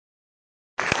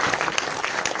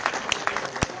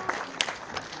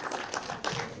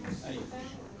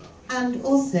And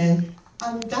also,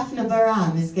 Daphne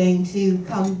Baram is going to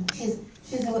come. She's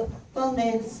a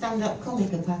well-known stand-up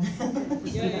comic,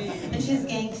 apparently, and she's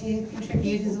going to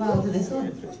contribute as well to this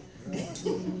one.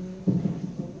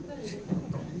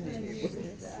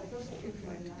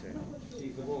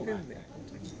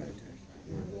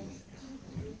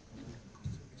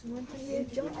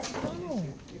 John Mcdonnell.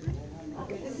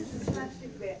 Okay, this is the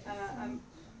slapstick bit.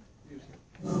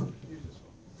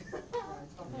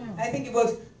 I think it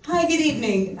works. Hi, good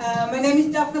evening. My name is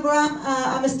Daphne Baram.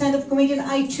 I'm a stand-up comedian.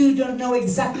 I too don't know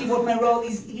exactly what my role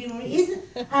is here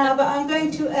but I'm going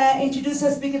to introduce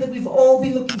a speaker that we've all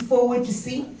been looking forward to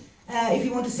see. If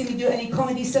you want to see me do any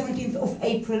comedy, 17th of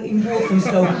April in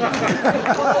Walthamstow.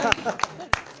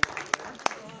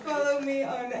 Follow me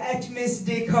on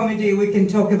 @MissD Comedy. We can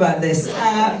talk about this.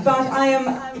 But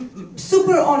I'm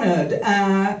super honoured,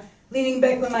 leaning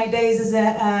back on my days as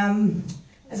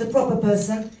a proper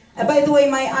person. By the way,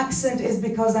 my accent is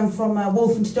because I'm from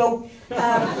Walthamstow,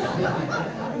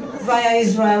 via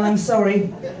Israel. I'm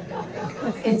sorry.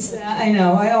 It's I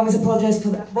know. I always apologise for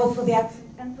that, both for the accent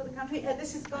and for the country.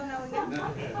 This is gone now again.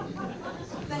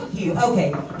 Thank you.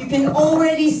 Okay, you can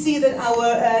already see that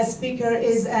our speaker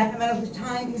is a man of the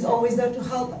time. He's always there to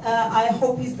help. I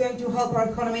hope he's going to help our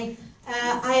economy.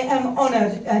 I am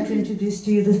honoured to introduce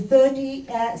to you the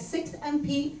 36th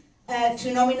MP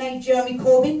to nominate Jeremy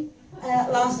Corbyn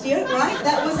last year, right?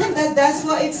 That was it. That's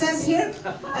what it says here.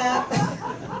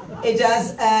 It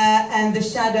does. And the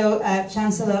shadow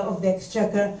Chancellor of the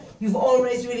Exchequer. You've all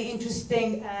raised really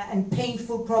interesting and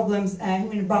painful problems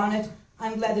here in Barnet.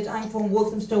 I'm glad that I'm from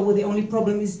Walthamstow, where the only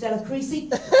problem is Stella Creasy.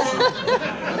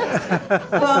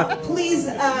 Well, please,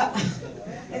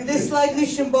 in this slightly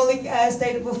symbolic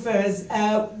state of affairs,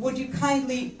 would you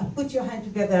kindly put your hand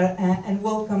together and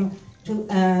welcome to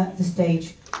the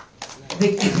stage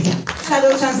the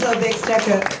Shadow Chancellor of the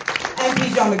Exchequer, MP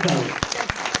John Mcdonnell.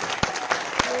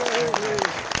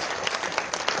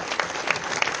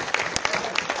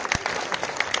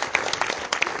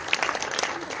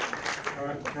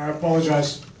 I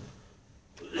apologise.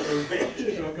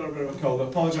 I've got a bit of a cold. I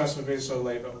apologise for being so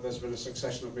late, but there's been a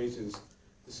succession of meetings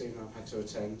this evening I've had to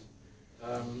attend.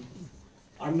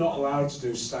 I'm not allowed to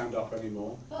do stand-up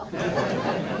anymore,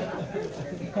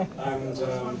 and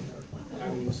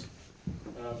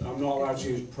I'm not allowed to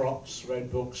use props,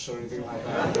 read books, or anything like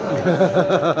that.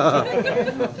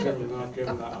 I've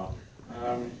given that up.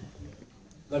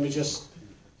 Let me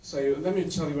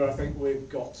tell you where I think we've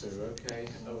got to, okay,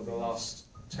 over the last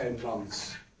 10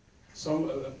 months.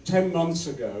 10 months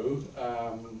ago,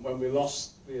 when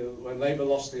Labour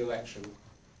lost the election,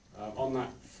 on that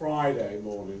Friday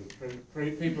morning,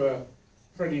 people were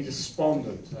pretty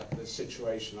despondent at the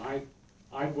situation.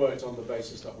 I'd worked on the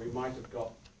basis that we might have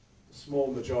got a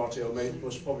small majority, or maybe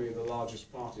was probably the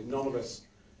largest party. None of us,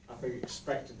 I think,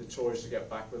 expected the Tories to get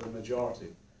back with a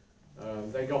majority.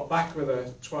 They got back with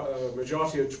a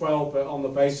majority of 12, but on the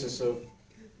basis of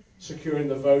securing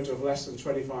the vote of less than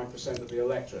 25% of the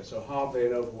electorate, so hardly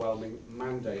an overwhelming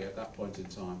mandate at that point in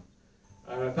time.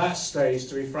 And at that stage,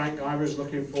 to be frank, I was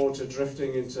looking forward to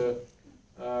drifting into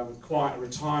quiet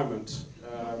retirement,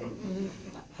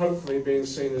 hopefully being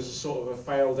seen as a sort of a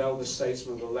failed elder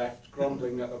statesman of the left,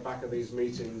 grumbling at the back of these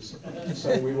meetings,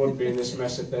 so we wouldn't be in this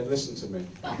mess if they'd listen to me.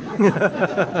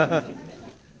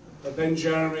 But then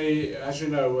Jeremy, as you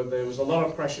know, there was a lot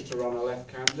of pressure to run a left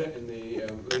candidate in the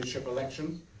leadership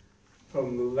election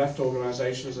from the left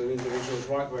organisations and individuals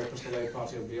right the way across the Labour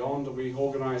Party and beyond. And we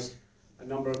organised a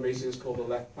number of meetings called the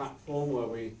Left Platform, where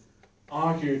we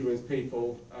argued with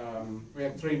people. We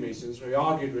had 3 meetings. We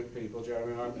argued with people,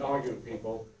 Jeremy and I argued with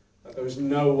people, that there was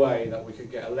no way that we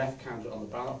could get a left candidate on the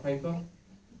ballot paper.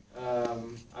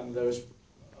 And there was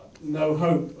no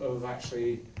hope of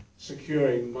actually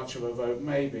securing much of a vote,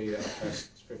 maybe at best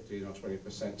 15 or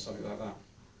 20%, something like that.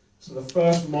 So the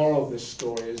first moral of this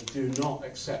story is do not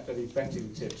accept any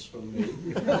betting tips from me,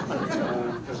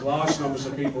 because large numbers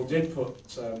of people did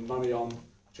put money on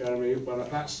Jeremy, when at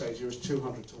that stage he was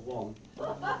 200 to 1,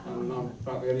 and I'm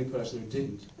about the only person who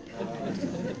didn't.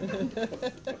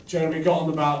 Jeremy got on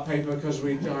the ballot paper because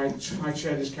I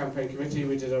chaired his campaign committee.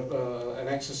 We did an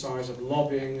exercise of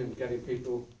lobbying and getting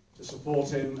people to support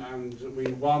him, and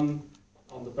we won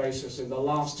on the basis in the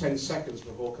last 10 seconds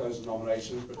before closing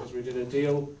nominations, because we did a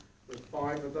deal with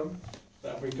 5 of them,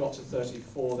 that if we got to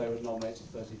 34 they would nominate to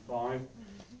 35.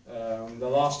 The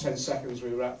last 10 seconds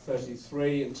we were at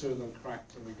 33 and 2 of them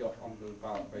cracked and we got onto the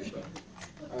ballot paper.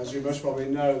 And as you most probably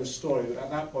know the story, at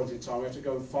that point in time we had to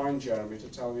go and find Jeremy to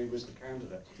tell him he was the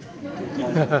candidate.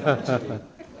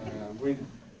 We'd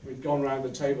gone round the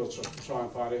table to try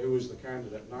and find out who was the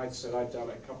candidate, and I'd said I'd done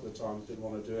it a couple of times, didn't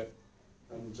want to do it.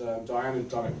 And Diane had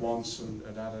done it once and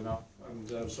had enough.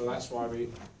 And so that's why we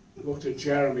looked at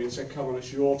Jeremy and said, come on,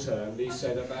 it's your turn. And he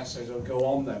said at that stage, oh, go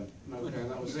on then. Okay, and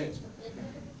that was it.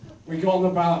 We got on the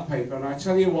ballot paper, and I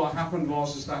tell you what happened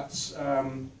was that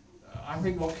I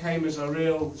think what came as a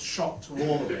real shock to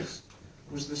all of us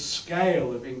was the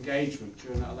scale of engagement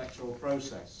during that electoral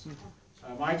process.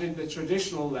 I did the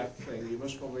traditional left thing. You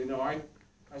must probably know.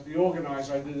 As the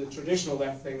organiser, I did the traditional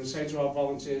left thing and say to our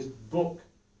volunteers, book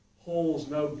halls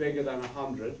no bigger than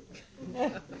 100.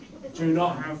 Do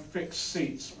not have fixed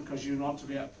seats because you want to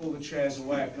be able to pull the chairs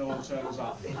away if no one turns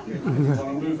up. You want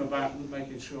to move about,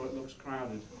 making sure it looks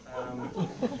crowded.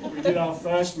 We did our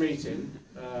first meeting.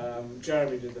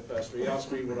 Jeremy did the first meeting. He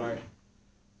asked me would I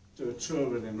do a tour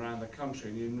with him around the country,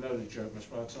 and you know the joke much,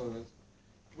 but I told him that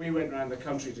we went around the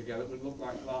country together. It would look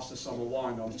like Last of Summer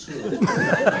Wine on tour.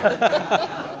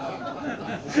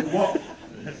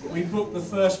 We booked the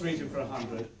first meeting for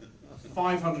 100.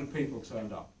 500 people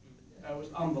turned up. It was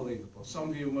unbelievable. Some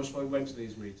of you most probably went to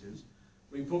these meetings.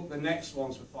 We booked the next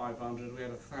ones for 500. We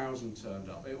had 1,000 turned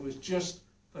up. It was just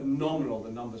phenomenal,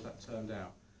 the numbers that turned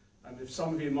out. And if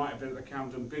some of you might have been at the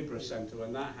Camden Bidborough Centre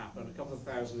when that happened, a couple of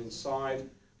thousand inside.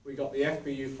 We got the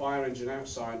FBU fire engine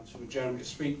outside for Jeremy to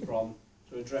speak from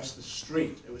to address the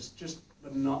street. It was just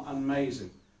not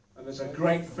amazing. And there's a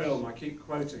great film, I keep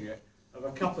quoting it, of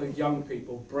a couple of young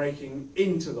people breaking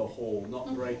into the hall,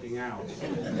 not breaking out.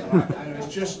 And it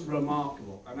was just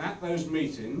remarkable. And at those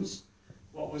meetings,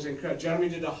 what was incredible, Jeremy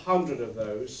did 100 of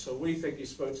those, so we think he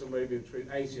spoke to maybe between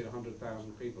 80 and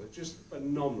 100,000 people. It's just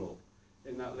phenomenal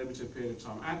in that limited period of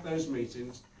time. At those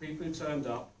meetings, people who turned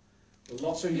up were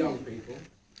lots of young people,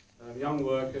 young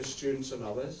workers, students and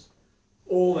others,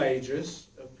 all ages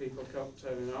of people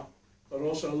turning up, but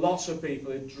also lots of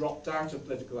people who dropped out of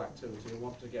political activity and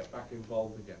wanted to get back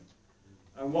involved again.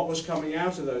 And what was coming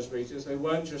out of those meetings, they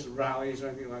weren't just rallies or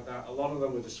anything like that. A lot of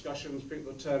them were discussions,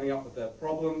 people were turning up with their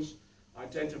problems,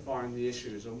 identifying the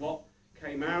issues. And what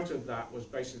came out of that was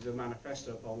basically the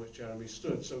manifesto upon which Jeremy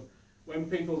stood. So when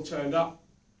people turned up,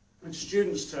 when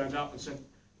students turned up and said,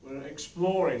 we're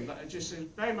exploring, but it just is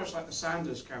very much like the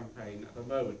Sanders campaign at the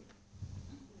moment.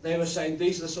 They were saying,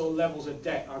 these are the sort of levels of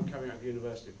debt I'm coming out of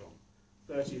university from.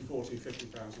 30, 40,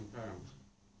 50,000 pounds.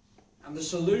 And the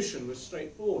solution was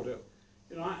straightforward.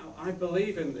 You know, I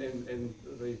believe in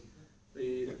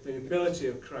the ability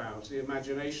of crowds, the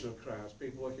imagination of crowds,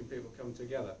 working people come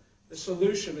together. The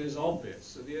solution is obvious.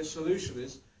 So the solution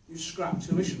is you scrap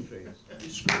tuition fees. You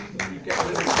scrap them, you get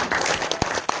rid of them.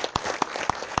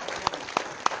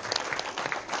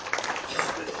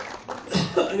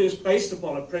 It is based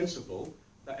upon a principle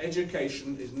that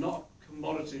education is not a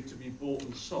commodity to be bought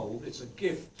and sold. It's a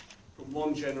gift from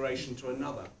one generation to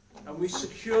another. And we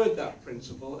secured that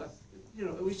principle.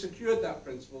 We secured that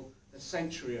principle a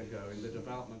century ago in the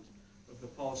development of the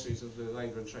policies of the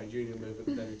labour and trade union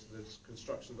movement, then into the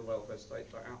construction of the welfare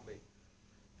state by Attlee.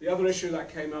 The other issue that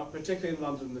came up, particularly in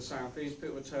London and the South East,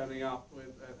 people were turning up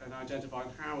with and identifying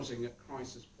housing at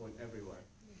crisis point everywhere.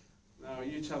 Now,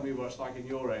 you tell me what it's like in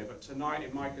your area, but tonight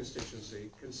in my constituency,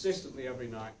 consistently every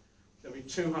night, there'll be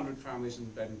 200 families in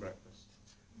bed and breakfast.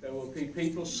 There will be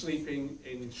people sleeping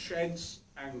in sheds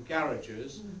and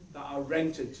garages that are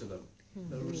rented to them.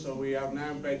 So we have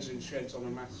now beds in sheds on a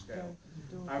mass scale.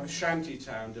 I have a shanty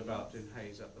town developed in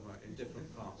Hayes at the moment, in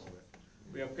different parts of it.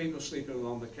 We have people sleeping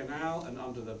along the canal and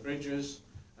under the bridges,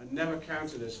 and never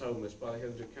counted as homeless by the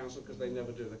Hillingdon Council because they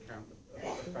never do the count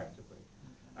effectively.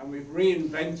 And we've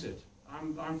reinvented.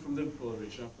 I'm from Liverpool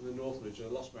originally, I'm from the North region.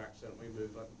 I lost my accent when we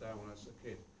moved down when I was a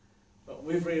kid. But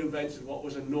we've reinvented what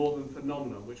was a northern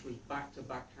phenomenon, which was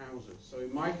back-to-back houses. So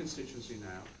in my constituency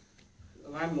now, the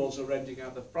landlords are renting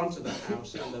out the front of the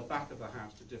house and the back of the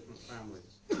house to different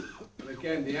families. And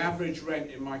again, the average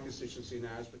rent in my constituency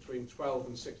now is between £1,200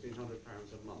 and £1,600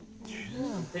 a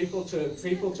month. People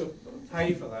to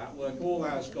pay for that work all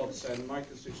hours God send. My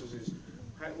constituency is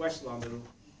West London,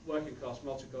 working class,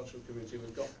 multicultural community.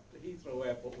 We've got the Heathrow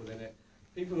Airport within it.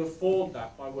 People afford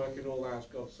that by working all hours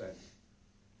God send.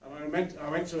 And I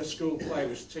went to a school play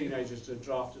which teenagers had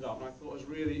drafted up, and I thought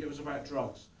it was about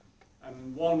drugs.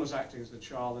 And one was acting as the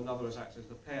child, another was acting as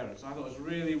the parents. I thought it was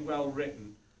really well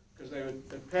written because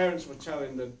the parents were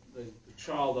telling the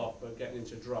child off for getting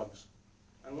into drugs.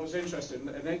 And what was interesting,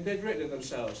 and they'd written it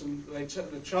themselves, and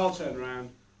the child turned around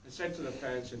and said to the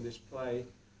parents in this play,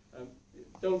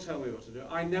 don't tell me what to do,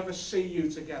 I never see you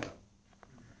together.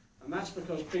 And that's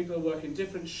because people are working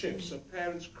different shifts, so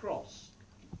parents cross.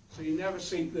 So you never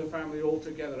see the family all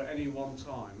together at any one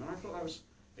time. And I thought that was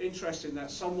interesting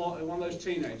that one of those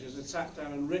teenagers had sat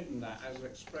down and written that as an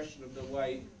expression of the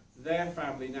way their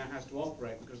family now has to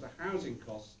operate because the housing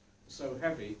costs are so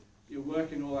heavy, you're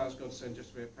working all out as God sent just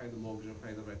to be able to pay the mortgage or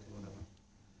pay the rent or whatever.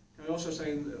 Can I also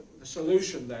say the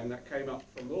solution then that came up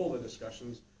from all the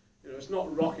discussions, it's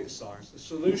not rocket science. The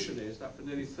solution is that for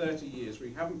nearly 30 years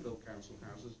we haven't built council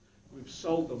houses, we've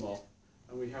sold them off,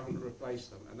 and we haven't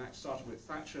replaced them. And that started with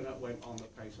Thatcher, and that went on the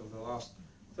pace over the last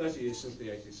 30 years since the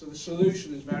 80s. So the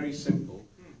solution is very simple.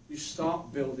 You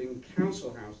start building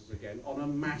council houses again on a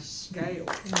mass scale.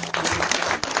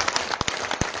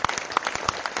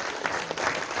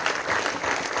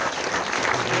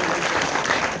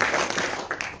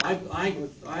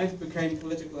 I became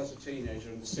political as a teenager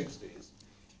in the 60s,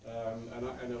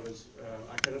 and it was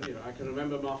I can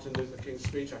remember Martin Luther King's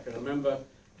speech. I can remember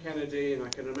Kennedy, and I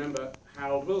can remember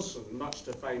Harold Wilson, much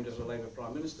to fame as a Labour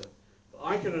Prime Minister. But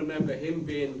I can remember him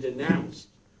being denounced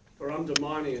for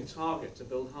undermining a target to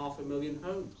build 500,000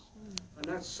 homes. And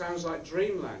that sounds like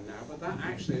dreamland now, but that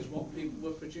actually is what people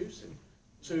were producing: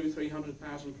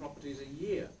 200,000-300,000 properties a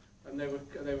year, and they were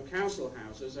council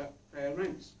houses at fair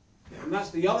rents. And that's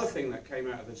the other thing that came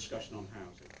out of the discussion on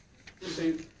housing. You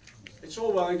see, it's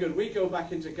all well and good. We go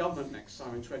back into government next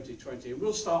time in 2020, and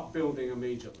we'll start building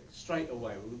immediately, straight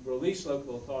away. We'll release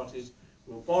local authorities,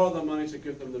 we'll borrow the money to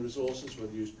give them the resources,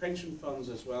 we'll use pension funds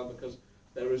as well, because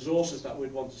they're resources that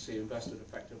we'd want to see invested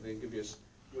effectively and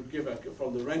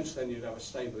from the rents, then you'd have a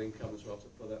stable income as well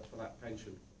for that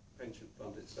pension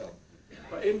fund itself.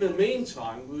 But in the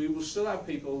meantime, we will still have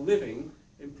people living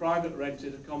in private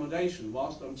rented accommodation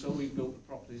until we've built the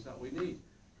properties that we need.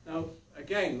 Now,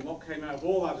 again, what came out of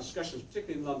all our discussions,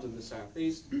 particularly in London and the South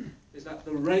East, is that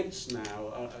the rents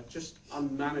now are just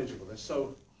unmanageable. They're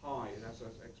so high, and as I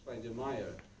explained in my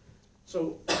area.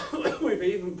 So we've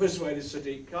even persuaded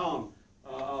Sadiq Khan,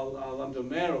 our London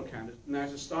mayoral candidate, now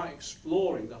to start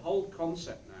exploring the whole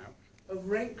concept now of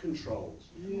rent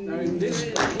controls. Now, in this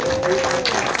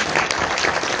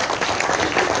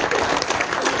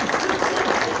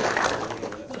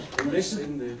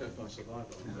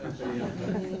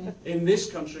in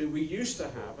this country, we used to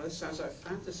have, it sounds like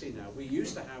fantasy now, we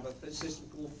used to have a system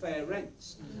called fair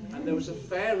rents. And there was a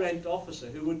fair rent officer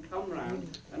who would come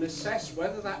round and assess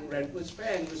whether that rent was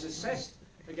fair. And it was assessed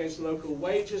against local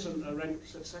wages and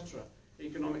rents, etc.,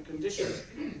 economic conditions.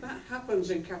 That happens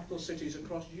in capital cities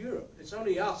across Europe. It's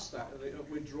only us that have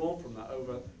withdrawn from that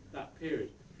over that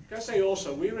period. Can I say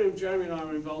also, Jeremy and I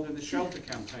were involved in the shelter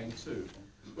campaign too,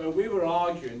 where we were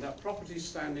arguing that properties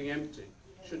standing empty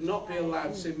should not be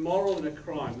allowed. It's immoral and a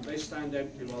crime that they stand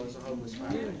empty while there's a homeless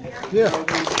family. Yeah.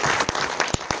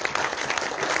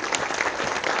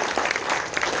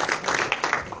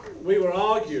 We've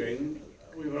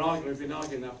been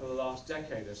arguing that for the last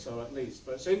decade or so at least,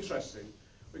 but it's interesting.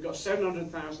 We've got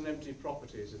 700,000 empty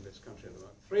properties in this country at the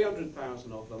moment.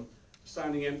 300,000 of them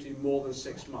standing empty more than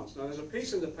 6 months. Now, there's a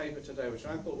piece in the paper today which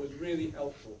I thought was really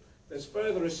helpful. There's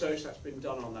further research that's been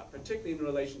done on that, particularly in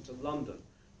relation to London,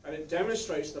 and it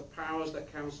demonstrates the powers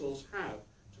that councils have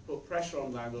to put pressure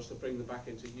on landlords to bring them back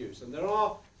into use. And there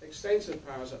are extensive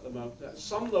powers at the moment that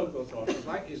some local authorities,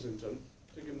 like Islington,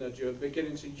 to give them their due, are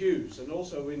beginning to use. And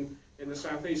also in the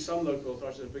South East, some local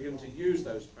authorities are beginning to use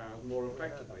those powers more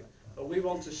effectively. But we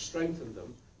want to strengthen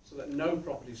them so that no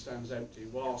property stands empty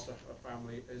whilst a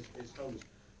family is homeless.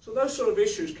 So those sort of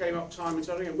issues came up time and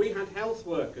time again. We had health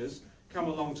workers come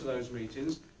along to those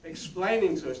meetings,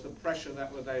 explaining to us the pressure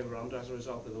that they were under as a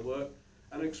result of the work,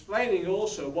 and explaining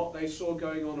also what they saw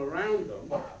going on around them,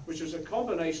 which was a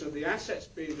combination of the assets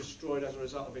being destroyed as a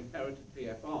result of inherited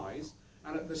PFIs,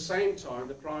 and at the same time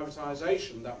the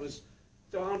privatisation that was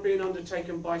being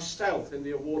undertaken by stealth in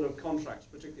the award of contracts,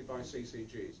 particularly by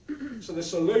CCGs. So the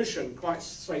solution, quite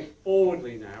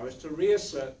straightforwardly now, is to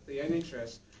reassert the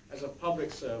NHS as a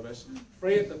public service,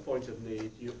 free at the point of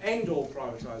need. You end all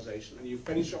privatisation and you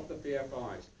finish off the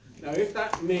PFIs. Now, if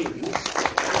that means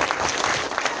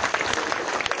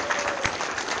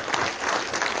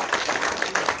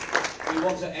we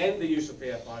want to end the use of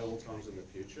PFI all times in the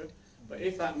future, but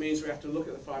if that means we have to look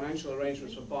at the financial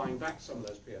arrangements for buying back some of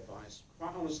those PFIs,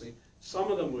 quite honestly,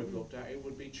 some of them we've looked at, it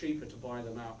would be cheaper to buy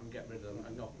them out and get rid of them,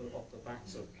 and off the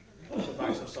backs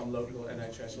of some local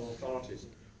NHS authorities.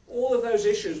 All of those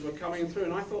issues were coming through,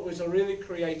 and I thought it was a really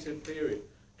creative period.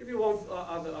 I'll give you one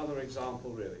other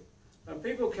example, really.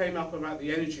 People came up about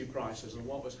the energy prices and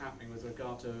what was happening with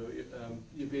regard to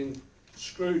you've been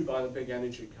screwed by the big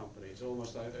energy companies.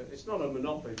 Almost like, it's not a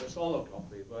monopoly, but it's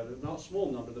oligopoly, but not a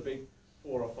small number. The big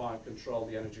 4 or 5 control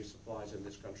the energy supplies in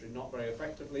this country, not very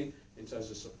effectively in terms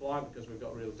of supply, because we've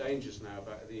got real dangers now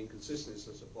about the inconsistency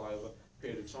of supply over a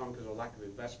period of time because of lack of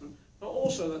investment, but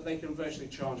also that they can virtually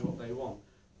charge what they want.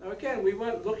 Now, again, we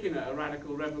weren't looking at a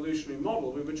radical revolutionary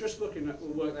model. We were just looking at the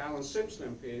work that Alan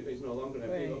Simpson MP, he's no longer an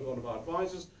MP, but one of our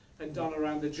advisors, had done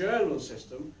around the journal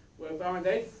system, whereby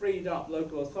they'd freed up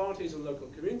local authorities and local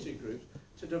community groups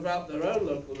to develop their own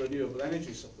local renewable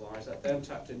energy supplies that then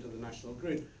tapped into the national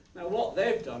grid. Now what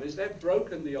they've done is they've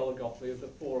broken the oligopoly of the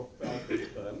four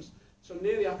firms. So I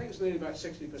think it's nearly about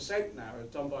 60% now is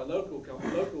done by local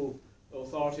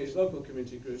authorities, local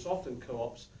community groups, often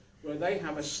co-ops, where they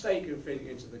have a stake in feeding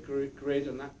into the grid,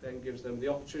 and that then gives them the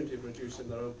opportunity of reducing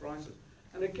their own prices.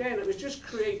 And again, it was just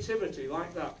creativity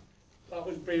like that that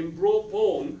was being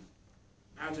born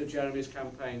out of Jeremy's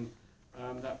campaign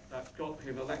that got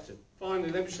him elected. Finally,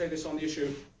 let me say this on the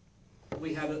issue.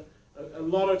 We had a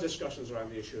lot of discussions around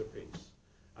the issue of peace,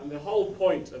 and the whole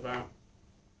point about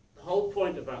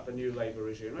the new Labour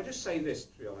regime. I just say this,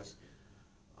 to be honest.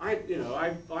 I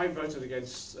voted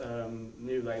against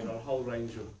New Labour on a whole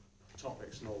range of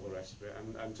topics and all the rest of it.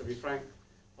 And to be frank,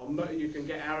 you can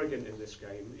get arrogant in this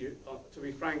game. To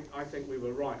be frank, I think we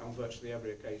were right on virtually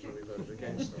every occasion we voted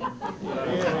against them.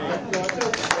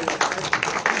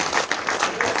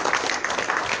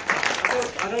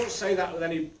 I don't say that with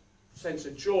any sense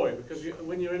of joy, because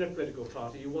when you're in a political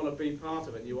party, you want to be part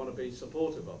of it, and you want to be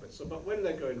supportive of it. But when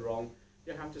they're going wrong,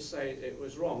 you have to say it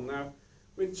was wrong. Now,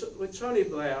 with Tony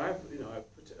Blair, I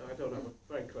don't have a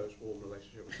very close, warm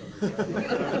relationship with Tony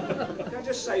Blair. Can I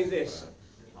just say this?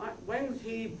 When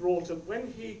he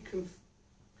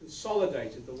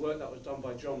consolidated the work that was done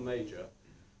by John Major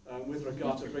with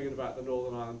regard to bringing about the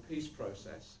Northern Ireland peace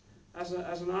process, as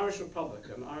an Irish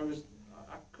Republican,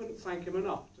 I couldn't thank him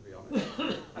enough, to be honest.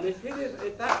 And if he did,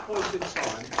 at that point in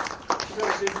time,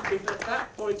 if at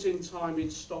that point in time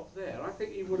he'd stopped there, I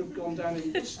think he would have gone down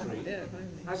in history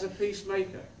as a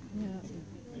peacemaker.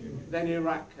 Then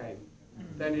Iraq came.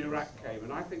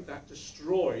 And I think that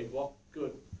destroyed what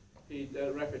good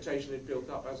reputation he'd built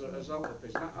up as a result of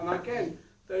peace. And again,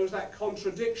 there was that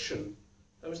contradiction.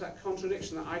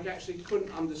 That I actually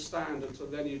couldn't understand until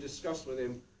then you discussed with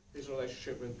him his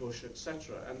relationship with Bush,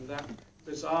 etc., and that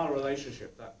bizarre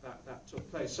relationship that took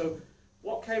place. So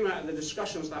what came out of the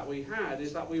discussions that we had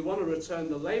is that we want to return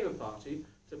the Labour Party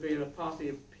to being a party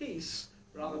of peace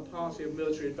rather than a party of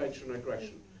military adventure and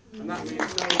aggression. And that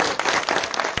means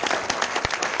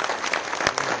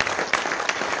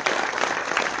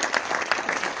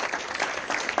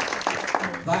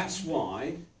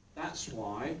That's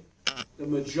why the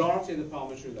majority of the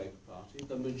Parliamentary Labour Party,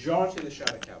 the majority of the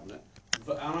Shadow Cabinet,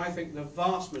 and I think the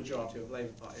vast majority of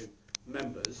Labour Party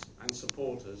members and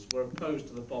supporters were opposed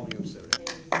to the bombing of Syria.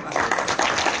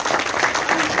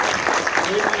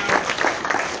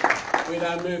 We're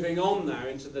now moving on now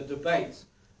into the debate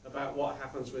about what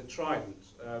happens with Trident.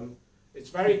 It's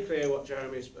very clear what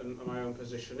Jeremy's and my own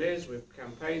position is. We've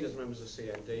campaigned as members of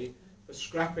CND for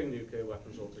scrapping nuclear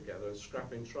weapons altogether and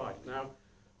scrapping Trident. Now,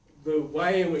 the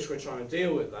way in which we're trying to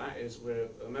deal with that is we're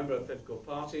a member of a political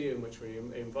party in which we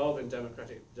involve in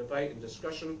democratic debate and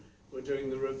discussion. We're doing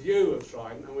the review of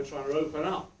Trident, and we're trying to open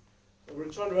up. We're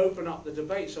trying to open up the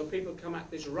debate so people come at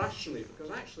this rationally,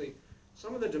 because actually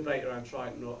some of the debate around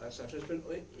Trident, etc., has been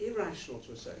irrational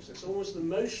to a certain extent. It's almost an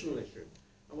emotional issue.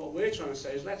 And what we're trying to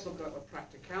say is let's look at the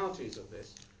practicalities of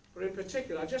this. But in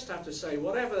particular, I just have to say,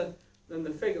 whatever then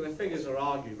the figures are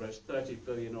argued, whether it's 30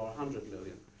 billion or 100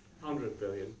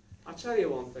 billion. I'll tell you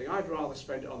one thing, I'd rather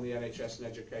spend it on the NHS and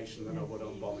education than I would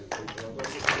on bombing people.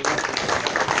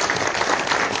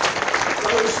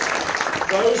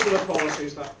 Those are the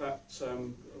policies that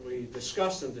we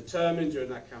discussed and determined during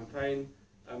that campaign,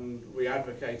 and we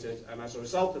advocated, and as a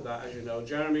result of that, as you know,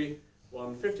 Jeremy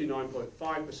won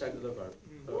 59.5% of the vote,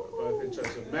 both in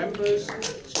terms of members,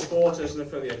 supporters and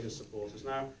affiliated supporters.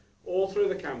 Now, all through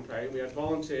the campaign, we had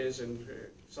volunteers, and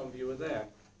some of you were there,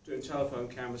 doing telephone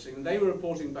canvassing, and they were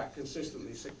reporting back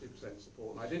consistently 60%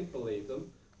 support, and I didn't believe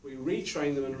them. We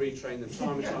retrained them and retrained them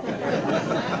time and time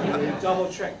again. And we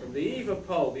double-checked them. The EVA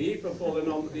poll, the EVA postal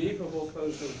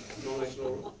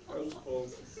nominational poll,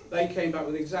 they came back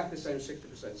with exactly the same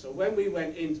 60%. So when we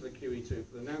went into the QE2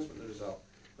 for the announcement of the result,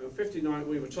 when 59,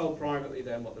 we were told privately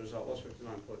then what the result was,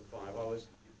 59.5.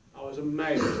 I was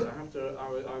amazed.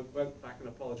 I went back and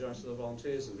apologised to the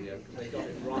volunteers in the end because they got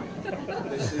it right.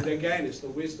 Again, it's the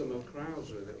wisdom of crowds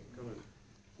with it.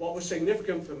 What was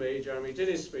significant for me, Jeremy did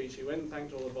his speech, he went and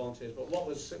thanked all the volunteers, but what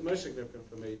was most significant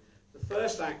for me, the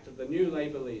first act of the new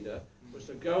Labour leader was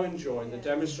to go and join the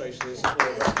demonstration in support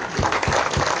of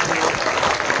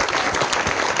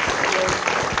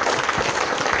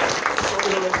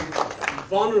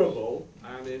vulnerable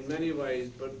and in many ways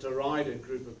but derided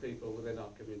group of people within our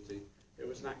community. It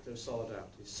was an act of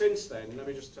solidarity. Since then, let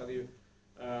me just tell you,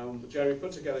 Jeremy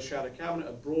put together a shadow cabinet,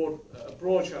 a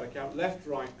broad shadow cabinet, left,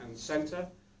 right and centre,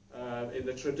 in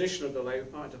the tradition of the Labour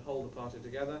Party, to hold the party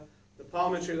together. The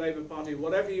Parliamentary Labour Party,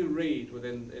 whatever you read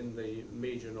in the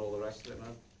media and all the rest of it,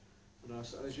 and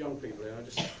as young people here, I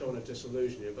just don't want to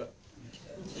disillusion you, but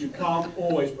you can't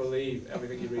always believe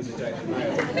everything you read in the Daily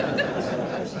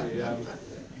Mail.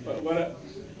 But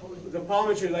the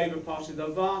Parliamentary Labour Party, the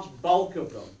vast bulk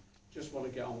of them just want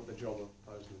to get on with the job of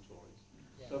opposing the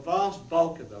Tories. The vast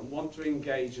bulk of them want to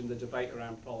engage in the debate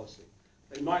around policy.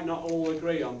 They might not all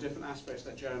agree on different aspects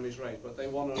that Jeremy's raised, but they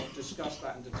want to discuss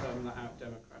that and determine that out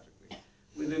democratically.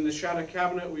 Within the shadow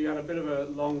cabinet, we had a bit of a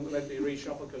long, lengthy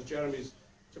reshuffle because Jeremy's,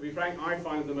 to be frank, I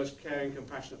find him the most caring,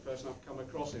 compassionate person I've come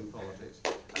across in politics.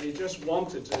 And he just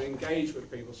wanted to engage with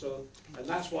people. And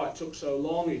that's why it took so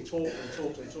long. He talked and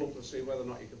talked and talked to see whether or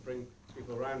not he could bring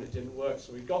people around. It didn't work,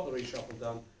 so we got the reshuffle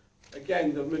done.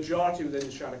 Again, the majority within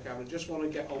the shadow cabinet just want to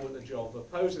get on with the job,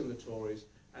 opposing the Tories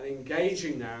and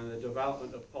engaging now in the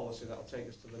development of policy that will take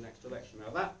us to the next election.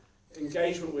 Now, that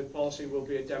engagement with policy will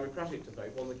be a democratic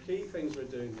debate. One of the key things we're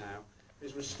doing now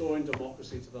is restoring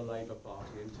democracy to the Labour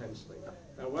Party intensely.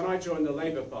 Now, when I joined the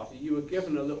Labour Party, you were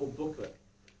given a little booklet,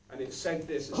 and it said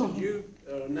this: it said, you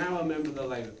are now a member of the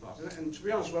Labour Party. And to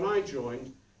be honest, when I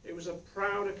joined, it was a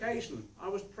proud occasion. I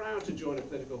was proud to join a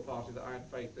political party that I had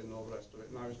faith in and all the rest of it,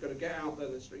 and I was going to get out there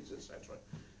in the streets, etc.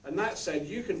 And that said,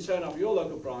 you can turn up your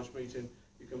local branch meeting,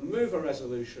 you can move a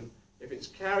resolution. If it's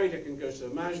carried, it can go to the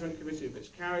management committee. If it's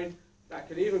carried, that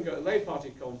can even go to the Labour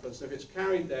Party conference. If it's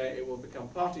carried there, it will become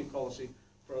party policy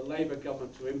for a Labour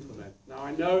government to implement. Now,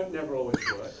 I know it never always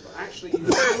works, but actually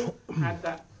you still had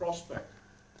that prospect.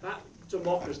 That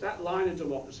democracy, that line of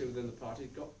democracy within the party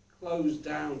got closed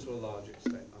down to a large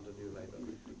extent under New Labour.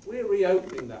 We're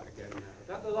reopening that again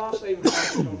now. At the last Labour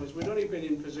Party conference, we'd only been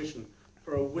in position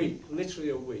for a week, literally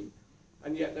a week.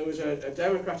 And yet there was a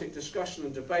democratic discussion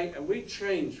and debate, and we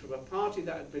changed from a party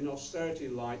that had been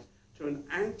austerity-light to an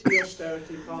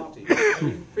anti-austerity party.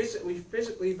 We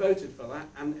physically voted for that,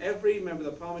 and every member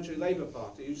of the Parliamentary Labour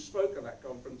Party who spoke at that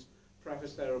conference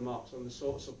prefaced their remarks on the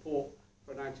sort of support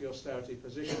for an anti-austerity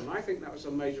position. And I think that was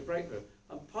a major breakthrough.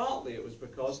 And partly it was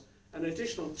because an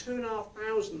additional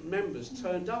 2,500 members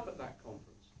turned up at that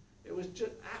conference. It was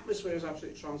just, atmosphere was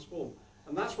absolutely transformed.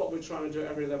 And that's what we're trying to do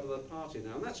at every level of the party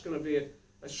now. And that's going to be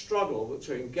a struggle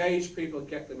to engage people,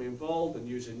 get them involved, and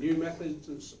using new methods,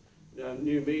 and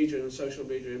new media and social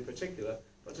media in particular,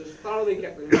 but to thoroughly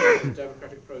get them involved in the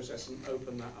democratic process and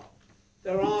open that up.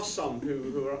 There are some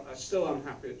who are still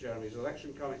unhappy at Jeremy's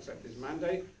election, can't accept his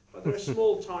mandate, but they're a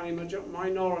small, tiny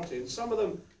minority. And some of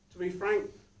them, to be frank,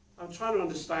 I'm trying to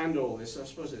understand all this. I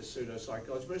suppose it's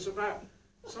pseudo-psychology, but it's about,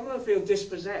 some of them feel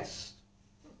dispossessed.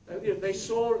 You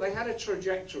know, they had a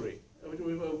trajectory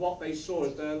of what they saw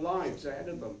as their lives ahead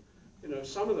of them. You know,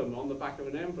 some of them on the back of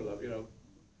an envelope, you know,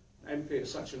 MP at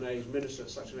such an age, minister at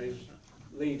such an age,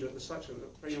 leader at such a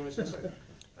Prime Minister.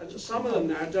 And some of them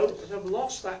now have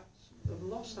lost that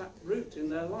route in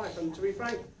their life. And to be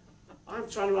frank, I'm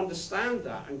trying to understand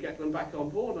that and get them back on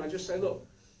board. And I just say, look,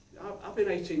 I've been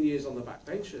 18 years on the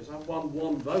backbenches. I've won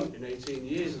one vote in 18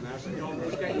 years now, so I'm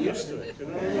just getting used to it. You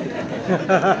know what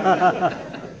I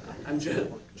mean? And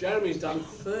Jeremy's done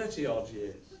 30 odd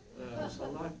years.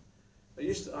 So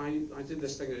I did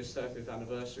this thing at his 30th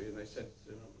anniversary, and they said,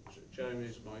 you know, Jeremy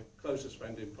is my closest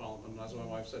friend in Parliament, and as my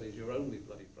wife said, he's your only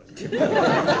bloody friend.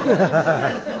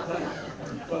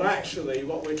 But actually,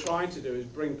 what we're trying to do is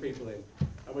bring people in.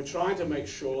 And we're trying to make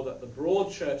sure that the broad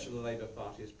church of the Labour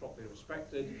Party is properly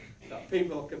respected, that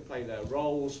people can play their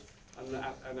roles, and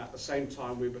at the same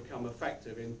time we become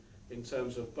effective in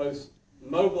terms of both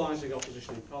mobilising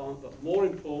opposition in Parliament, but more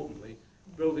importantly,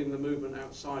 building the movement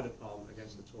outside of Parliament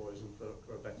against the Tories and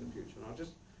for a better future. And I'll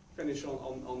just finish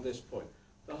on this point.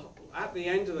 At the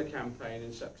end of the campaign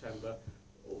in September,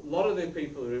 a lot of the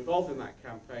people who were involved in that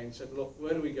campaign said, look,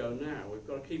 where do we go now? We've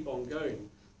got to keep on going.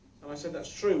 And I said,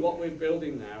 that's true. What we're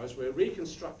building now is we're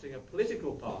reconstructing a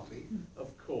political party,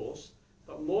 of course,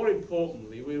 but more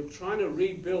importantly, we're trying to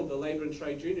rebuild the labour and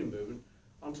trade union movement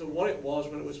onto what it was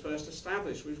when it was first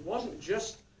established, which wasn't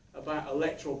just about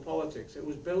electoral politics. It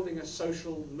was building a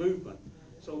social movement.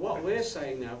 So what we're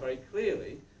saying now very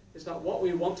clearly is that what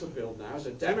we want to build now is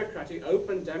a democratic,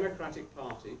 open democratic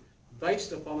party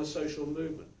based upon a social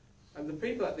movement. And the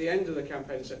people at the end of the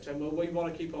campaign in September, we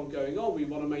want to keep on going on. We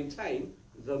want to maintain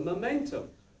the momentum.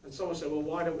 And someone said, well,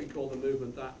 why don't we call the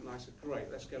movement that? And I said, great,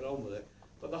 let's get on with it.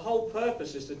 But the whole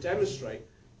purpose is to demonstrate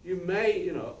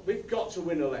we've got to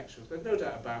win elections. There's no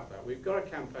doubt about that. We've got to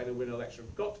campaign and win elections.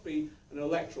 We've got to be an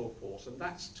electoral force, and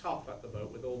that's tough at the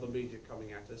moment with all the media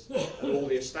coming at us and all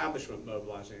the establishment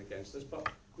mobilising against us. But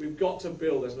we've got to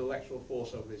build as an electoral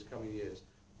force over these coming years.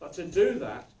 But to do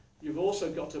that, you've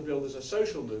also got to build as a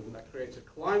social movement that creates a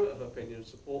climate of opinion and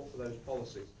support for those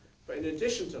policies. But in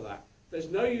addition to that, there's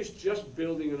no use just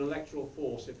building an electoral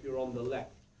force if you're on the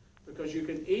left, because you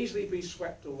can easily be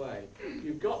swept away.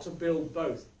 You've got to build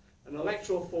both, an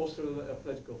electoral force through a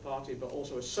political party, but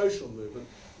also a social movement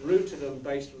rooted and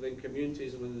based within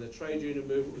communities and within the trade union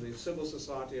movement, within civil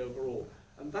society overall.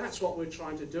 And that's what we're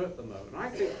trying to do at the moment. I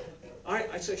think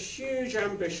it's a huge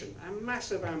ambition, a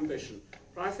massive ambition,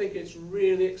 but I think it's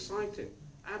really exciting,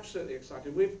 absolutely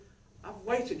exciting. I've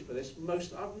waited for this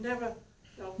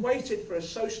I've waited for a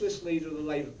socialist leader of the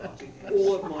Labour Party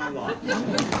all of my life.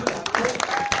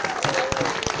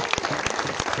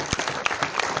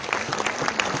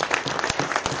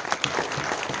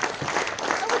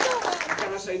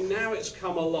 Can I say, now it's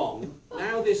come along,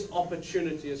 now this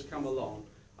opportunity has come along,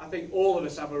 I think all of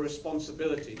us have a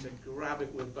responsibility to grab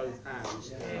it with both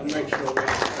hands and make sure we're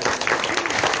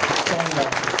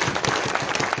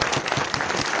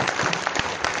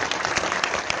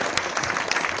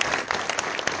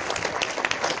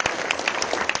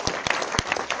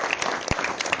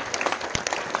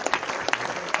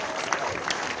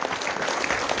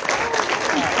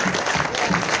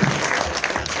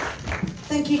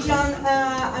Thank you, John.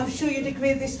 I'm sure you'd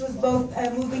agree this was both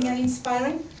moving and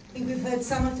inspiring. I think we've heard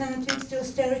some alternatives to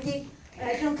austerity.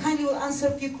 John kindly will answer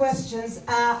a few questions.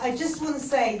 I just want to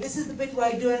say, this is the bit where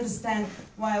I do understand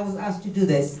why I was asked to do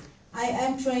this. I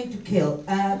am trying to kill.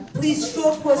 Please,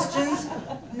 short questions,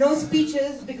 no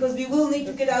speeches, because we will need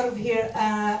to get out of here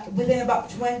within about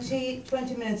 20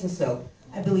 minutes or so,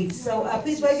 I believe. So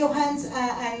please raise your hands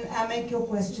and make your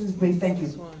questions brief. Thank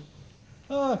you.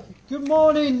 Good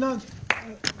morning.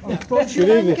 What's your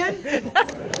name again?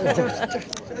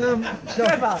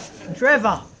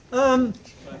 Trevor.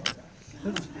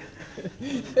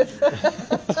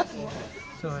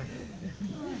 Sorry.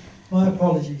 My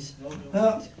apologies.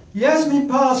 Yasmin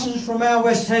Parsons from our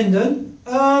West Hendon.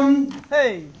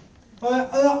 Hey.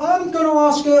 I'm going to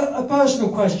ask a personal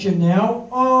question now.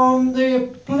 On the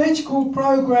political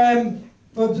programme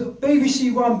that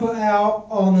BBC One put out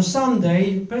on a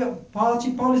Sunday, political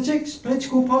politics?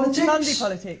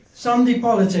 Sunday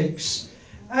politics.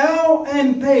 Our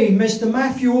MP, Mr.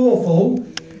 Matthew Awful,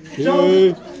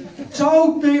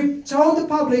 told the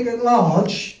public at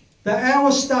large that our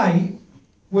estate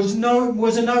was a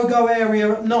no-go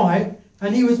area at night,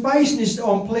 and he was basing this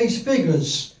on police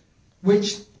figures,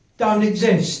 which don't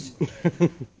exist.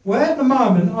 Well, at the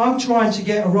moment, I'm trying to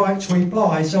get a right to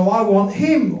reply, so I want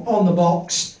him on the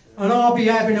box, and I'll be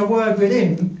having a word with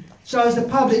him, so as the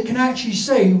public can actually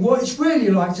see what it's really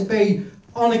like to be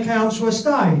on a council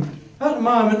estate. At the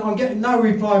moment, I'm getting no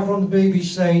reply from the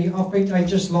BBC. I think they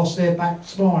just lost their back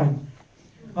spine.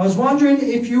 I was wondering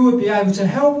if you would be able to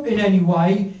help in any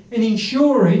way in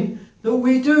ensuring that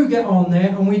we do get on there,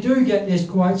 and we do get this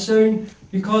quite soon,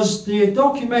 because the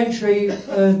documentary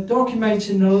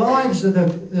documenting the lives of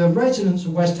the residents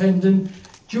of West Hendon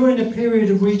during the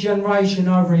period of regeneration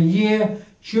over a year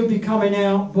should be coming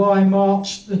out by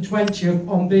March the 20th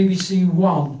on BBC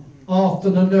One after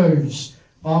the news.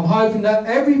 I'm hoping that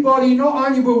everybody not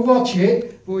only will watch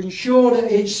it, but ensure that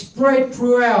it's spread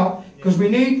throughout, because we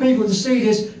need people to see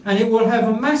this, and it will have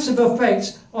a massive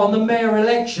effect on the mayor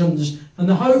elections, and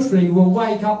hopefully will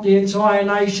wake up the entire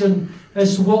nation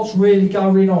as to what's really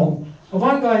going on. I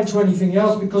won't go into anything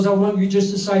else because I want you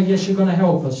just to say, yes, you're going to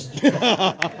help us. Yes,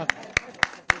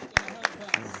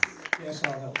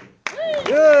 I'll help you.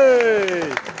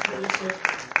 Yay!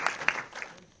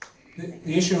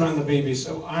 The issue around the BBC,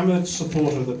 so I'm a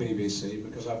supporter of the BBC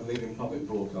because I believe in public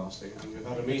broadcasting, and we've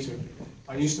had a meeting.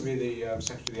 I used to be the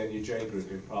secretary of the NUJ group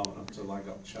in Parliament until I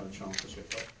got the Chancellorship.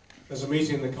 But there's a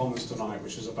meeting in the Commons tonight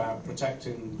which is about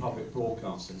protecting public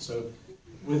broadcasting. So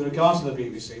with regard to the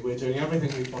BBC, we're doing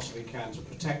everything we possibly can to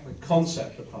protect the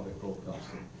concept of public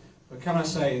broadcasting. But can I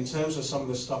say, in terms of some of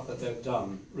the stuff that they've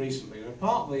done recently,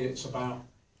 partly it's about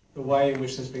the way in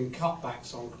which there's been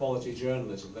cutbacks on quality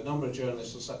journalism. The number of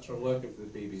journalists, etc., working for the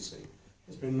BBC,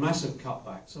 there's been massive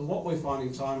cutbacks. So what we're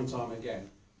finding time and time again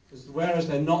is that whereas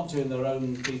they're not doing their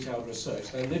own detailed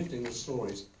research, they're lifting the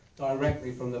stories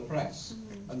directly from the press.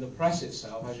 And the press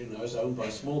itself, as you know, is owned by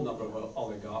a small number of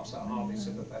oligarchs that are hardly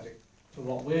sympathetic to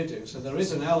what we're doing. So there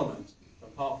is an element,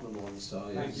 apart from the Morning Star,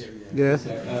 yes.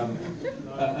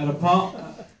 And apart,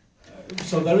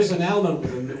 so there is an element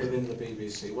within the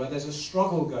BBC where there's a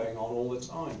struggle going on all the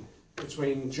time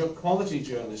between quality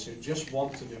journalists who just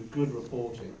want to do good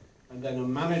reporting and then a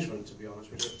management, to be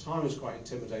honest, which at times is quite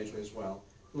intimidatory as well,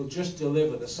 will just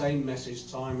deliver the same message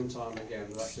time and time again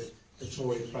that the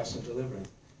Tory press are delivering.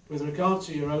 With regard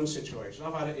to your own situation,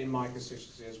 I've had it in my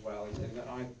constituency as well, in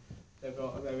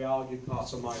that they've argued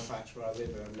parts of my patch where I live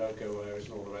in, no-go areas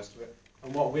and all the rest of it.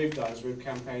 And what we've done is we've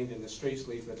campaigned in the streets,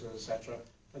 leafleted, etc.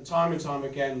 And time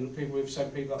again, we've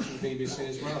sent people up to the BBC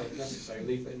as well, if necessary,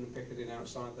 leafleting and picketing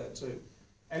outside there too.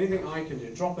 Anything I can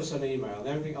do, drop us an email, and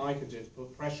anything I can do to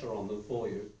put pressure on them for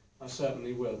you, I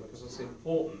certainly will, because it's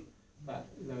important that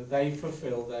they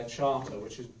fulfil their charter,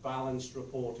 which is balanced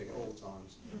reporting at all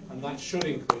times. And that should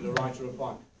include a right to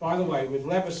reply. By the way, with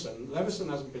Leveson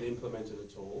hasn't been implemented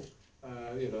at all.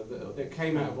 They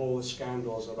came out of all the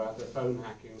scandals about the phone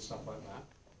hacking and stuff like that.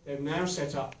 They've now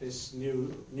set up this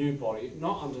new body,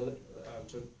 not under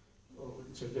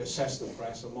to assess the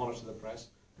press or monitor the press,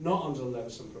 not under the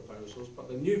Leveson proposals, but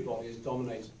the new body is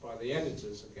dominated by the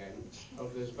editors again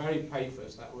of those very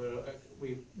papers that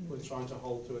we're trying to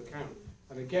hold to account.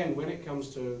 And again, when it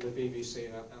comes to the BBC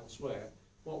and elsewhere,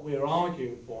 what we're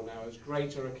arguing for now is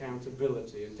greater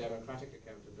accountability and democratic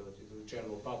accountability to the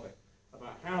general public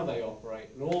about how they operate,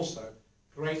 and also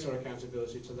greater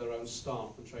accountability to their own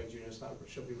staff and trade unions that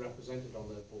should be represented on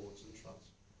their boards and trusts.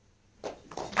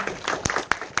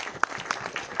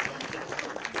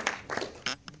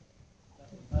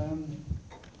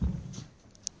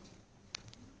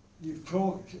 You've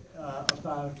talked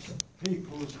about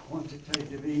people's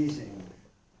quantitative easing,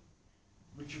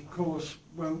 which of course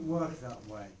won't work that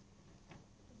way.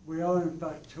 We are in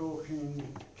fact talking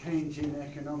Keynesian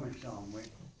economics, aren't we?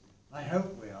 I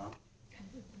hope we are.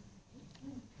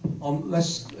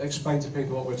 Let's explain to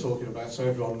people what we're talking about so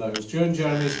everyone knows. During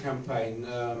Jeremy's campaign,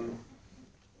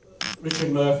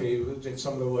 Richard Murphy did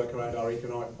some of the work around our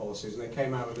economic policies, and they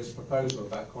came out with this proposal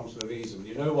about quantitative easing.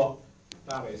 You know what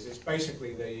that is? It's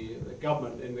basically the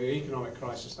government in the economic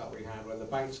crisis that we had, when the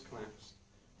banks collapsed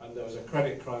and there was a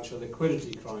credit crunch, a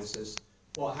liquidity crisis.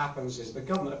 What happens is the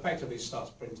government effectively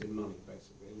starts printing money,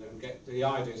 basically, and the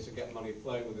idea is to get money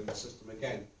flowing within the system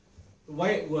again. The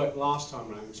way it worked last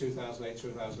time around in 2008,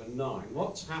 2009,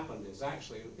 what's happened is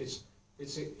actually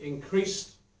it's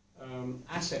increased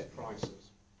asset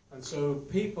prices. And so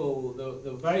people,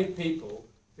 the very people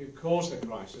who caused the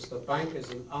crisis, the bankers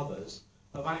and others,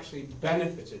 have actually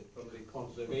benefited from the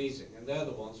quantitative easing, and they're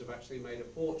the ones who've actually made a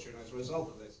fortune as a result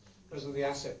of this, because of the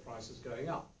asset prices going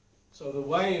up. So the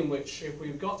way in which, if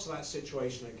we've got to that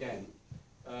situation again,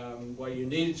 where you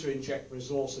needed to inject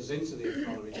resources into the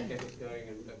economy to get it going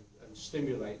and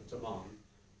stimulate demand,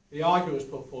 the argument was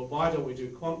put forward, why don't we do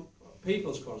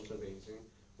people's quantitative easing,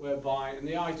 whereby, and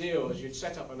the idea was you'd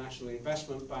set up a national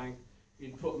investment bank,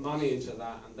 you'd put money into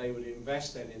that, and they would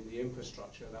invest then in the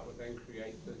infrastructure that would then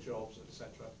create the jobs,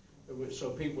 etc. So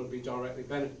people would be directly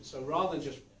benefited. So rather than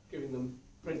just giving them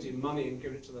printing money and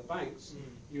giving it to the banks,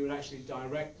 you would actually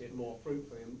direct it more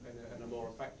fruitfully in a more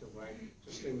effective way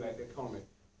to stimulate the economy.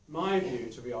 My view,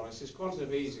 to be honest, is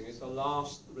quantitative easing is the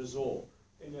last resort,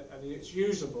 and it's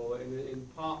usable in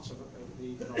parts of the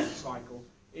economic cycle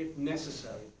if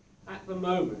necessary. At the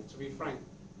moment, to be frank,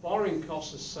 borrowing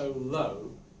costs are so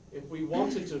low. If we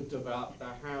wanted to develop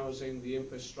the housing, the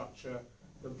infrastructure,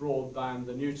 the broadband,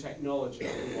 the new technology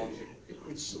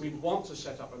we'd want to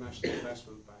set up a national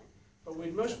investment bank, but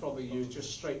we'd most probably use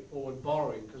just straightforward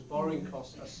borrowing, because borrowing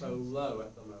costs are so low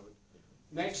at the moment.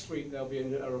 Next week there'll be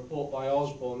a report by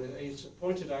Osborne. He's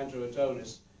appointed Andrew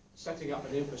Adonis, setting up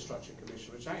an infrastructure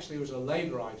commission, which actually was a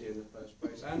Labour idea in the first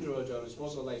place. Andrew Adonis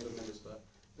was a Labour minister.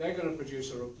 They're going to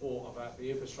produce a report about the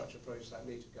infrastructure projects that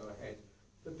need to go ahead.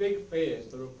 The big fear is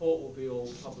the report will be all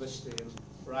publicity and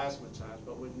razzmatazz,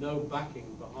 but with no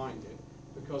backing behind it,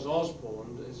 because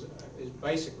Osborne is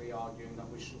basically arguing that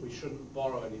we shouldn't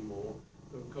borrow anymore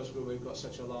because we've got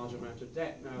such a large amount of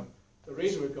debt. Now, the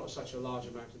reason we've got such a large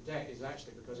amount of debt is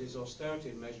actually because his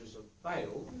austerity measures have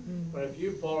failed. But if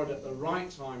you borrowed at the right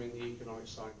time in the economic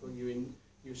cycle, you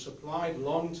supplied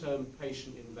long-term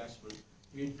patient investment,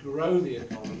 you'd grow the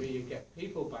economy, you'd get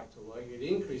people back to work, you'd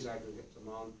increase aggregate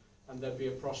demand, and there'd be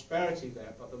a prosperity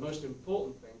there. But the most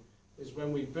important thing is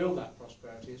when we build that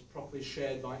prosperity, it's properly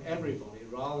shared by everybody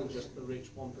rather than just the rich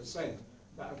 1%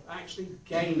 that have actually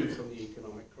gained from the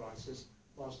economic crisis,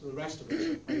 whilst the rest of us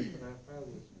have paid for their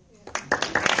failures.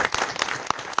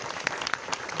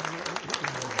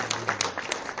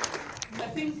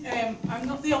 I think I'm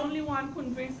not the only one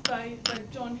convinced by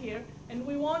John here, and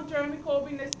we want Jeremy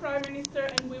Corbyn as Prime Minister,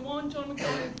 and we want John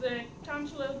Mcdonnell as the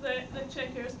Chancellor of the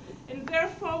Exchequer, and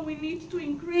therefore we need to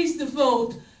increase the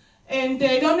vote And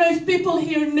I don't know if people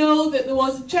here know that there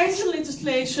was a change in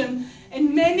legislation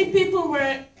and many people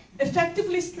were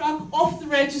effectively struck off the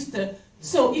register.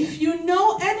 So if you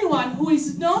know anyone who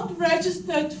is not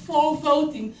registered for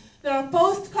voting, there are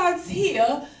postcards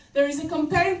here. There is a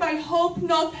campaign by Hope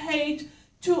Not Hate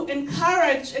to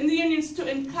encourage, and the unions to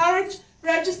encourage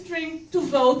registering to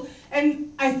vote.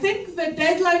 And I think the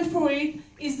deadline for it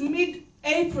is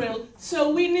mid-April.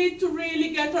 So we need to really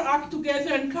get our act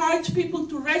together, encourage people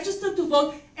to register to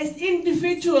vote as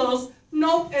individuals,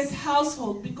 not as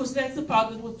households, because that's the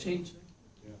part that will change.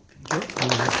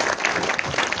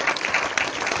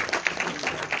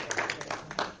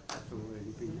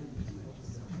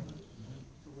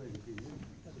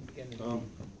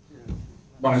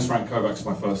 My name's Frank Kovacs. It's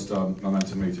my first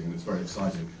Momentum meeting, and it's very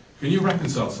exciting. Can you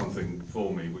reconcile something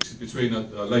for me, which is between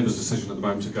Labour's decision at the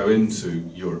moment to go into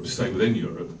Europe, to stay within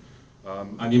Europe,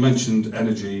 and you mentioned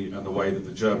energy and the way that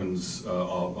the Germans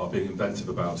are being inventive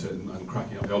about it and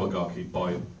cracking up the oligarchy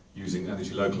by using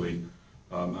energy locally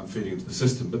and feeding into the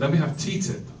system. But then we have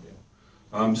TTIP.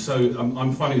 So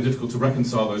I'm finding it difficult to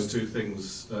reconcile those two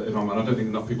things in my mind. I don't think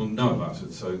enough people know about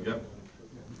it. So, yeah.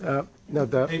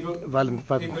 People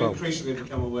increasingly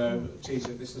become aware of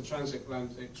TTIP. This is the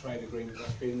transatlantic trade agreement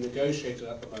that's being negotiated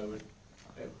at the moment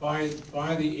by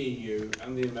the EU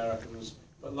and the Americans,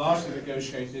 but largely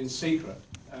negotiated in secret.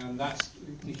 And that's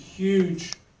the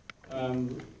huge,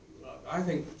 I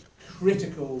think,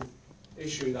 critical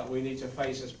issue that we need to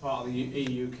face as part of the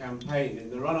EU campaign. In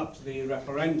the run-up to the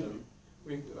referendum,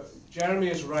 Jeremy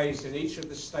has raised in each of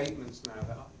the statements now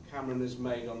that Cameron has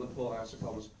made on the floor of the House of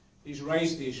Commons, he's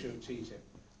raised the issue of TTIP.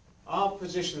 Our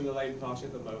position in the Labour Party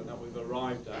at the moment that we've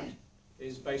arrived at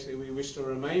is basically we wish to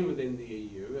remain within the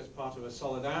EU as part of a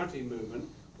solidarity movement,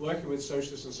 working with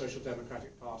socialist and social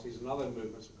democratic parties and other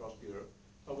movements across Europe,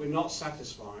 but we're not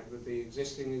satisfied with the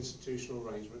existing institutional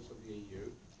arrangements of the EU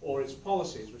or its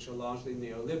policies, which are largely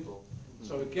neoliberal.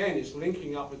 So again, it's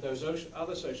linking up with those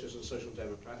other socialists and social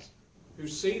democrats who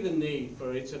see the need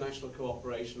for international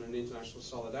cooperation and international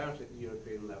solidarity at the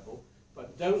European level,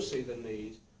 but don't see the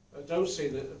need,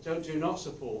 do not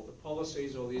support the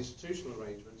policies or the institutional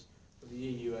arrangements of the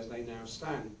EU as they now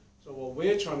stand. So what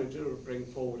we're trying to do, bring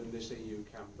forward in this EU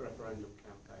referendum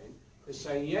campaign, is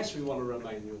saying yes, we want to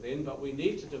remain within, but we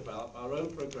need to develop our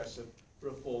own progressive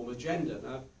reform agenda.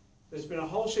 Now, there's been a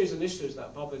whole series of initiatives that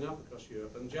are bubbling up across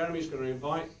Europe, and Jeremy's going to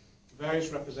invite various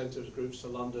representatives groups to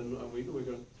London, and we're going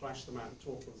to thrash them out and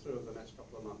talk them through over the next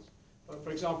couple of months. But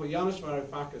for example, Yanis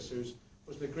Varoufakis, who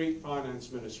was the Greek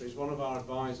finance minister, is one of our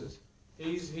advisors.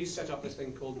 He's set up this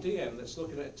thing called DM that's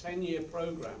looking at a 10-year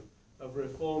programme of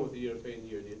reform of the European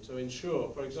Union to ensure,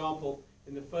 for example,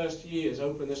 in the first years,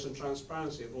 openness and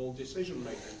transparency of all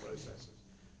decision-making processes.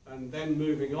 And then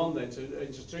moving on then to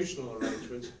institutional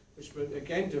arrangements, which would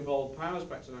again devolve powers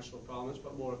back to national parliaments,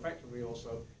 but more effectively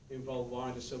also involve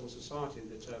wider civil society in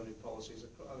determining policies at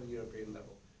a European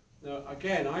level. Now,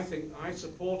 again, I think I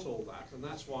support all that, and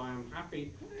that's why I'm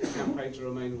happy to campaign to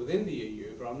remain within the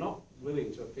EU, but I'm not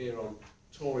willing to appear on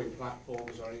Tory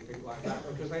platforms or anything like that,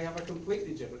 because they have a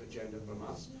completely different agenda from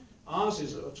us. Ours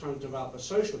is trying to develop a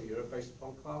social Europe based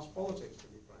upon class politics, to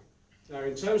be frank. Now,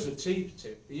 in terms of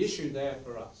TTIP, the issue there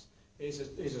for us is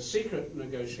a secret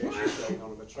negotiation going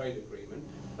on of a trade agreement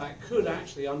that could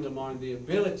actually undermine the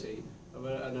ability of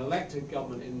an elected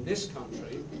government in this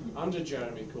country under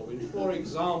Jeremy Corbyn, for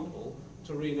example,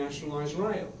 to renationalise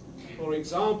rail. For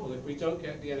example, if we don't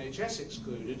get the NHS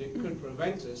excluded, it could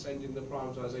prevent us ending the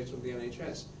privatisation of the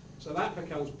NHS. So that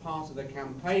becomes part of the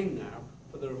campaign now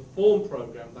for the reform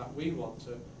programme that we want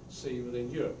to see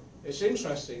within Europe. It's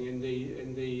interesting, in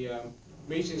the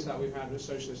meetings that we've had with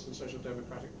socialist and social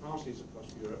democratic parties across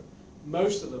Europe,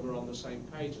 most of them are on the same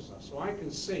page as us. So I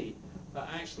can see that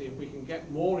actually if we can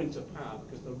get more into power,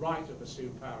 because the right have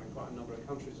assumed power in quite a number of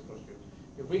countries across Europe,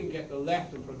 if we can get the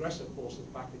left and progressive forces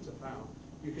back into power,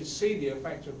 you can see the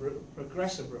effect of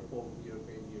progressive reform of the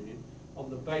European Union on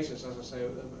the basis, as I say,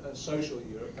 of a social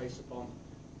Europe based upon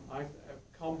a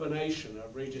combination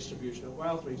of redistribution of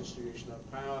wealth, redistribution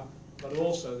of power, but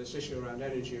also this issue around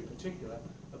energy in particular,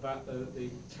 about the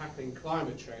tackling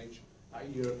climate change at a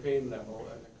European level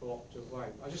in a cooperative way.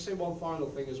 I'll just say one final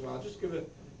thing as well. I'll just give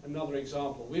another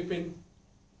example. We've been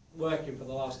working for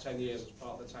the last 10 years as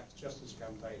part of the tax justice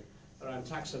campaign around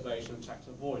tax evasion and tax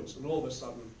avoidance, and all of a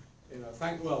sudden, you know,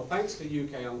 thanks to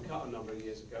UK Uncut a number of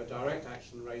years ago, direct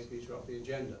action raised the issue off the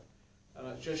agenda. And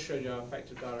it just showed you how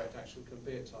effective direct action can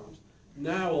be at times.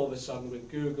 Now, all of a sudden, with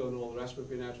Google and all the rest, we've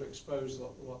been able to expose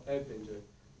what they've been doing.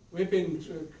 We've been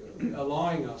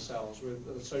allying ourselves with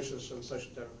the socialists and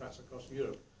social democrats across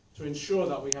Europe to ensure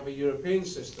that we have a European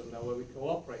system now where we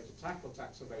cooperate to tackle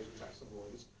tax evasion, tax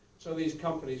avoidance, so these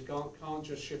companies can't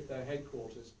just shift their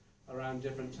headquarters around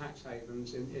different tax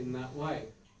havens in that way.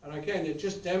 And again, it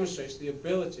just demonstrates the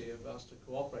ability of us to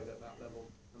cooperate at that level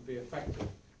and be effective.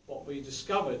 What we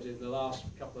discovered in the last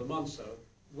couple of months, though,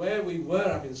 where we were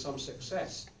having some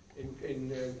success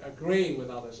in agreeing with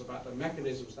others about the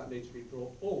mechanisms that need to be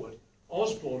brought forward,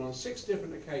 Osborne on 6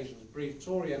 different occasions briefed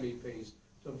Tory MEPs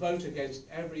to vote against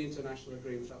every international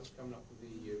agreement that was coming up with the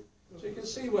EU. So you can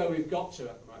see where we've got to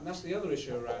at the moment. And that's the other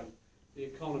issue around the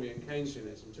economy and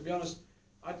Keynesianism. To be honest,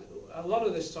 a lot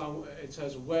of this time in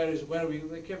terms of where are we,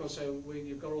 they keep on saying,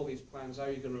 you've got all these plans, how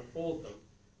are you going to afford them?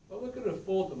 Well, we're going to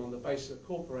afford them on the basis of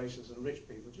corporations and rich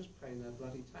people just paying their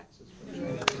bloody taxes. And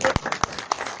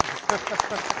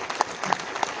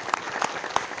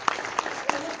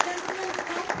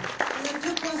then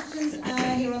 2 questions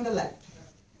here on the left.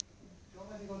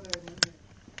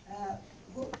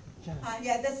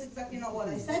 Yeah, that's exactly not what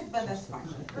I said, but that's fine.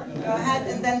 Go ahead,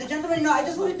 and then the gentleman. No, I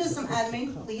just want to do some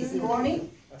admin, please, for me.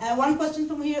 1 question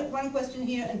from here, 1 question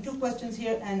here, and 2 questions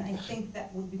here, and I think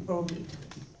that would be probably.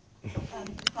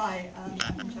 Hi, I'm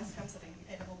Jessica. I'm studying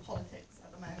A-level politics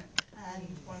at the moment,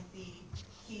 and one of the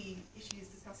key issues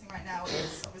discussing right now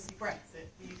is obviously Brexit,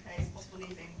 the UK's possible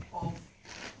leaving of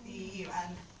the EU,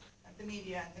 and the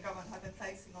media and the government have been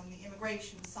focusing on the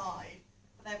immigration side,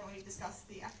 but they haven't really discussed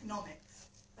the economic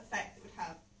effect it would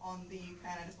have on the UK,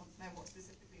 and I just want to know what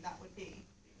specifically that would be,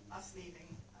 us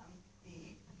leaving the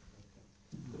EU.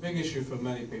 The big issue for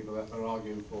many people that they're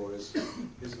arguing for is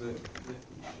that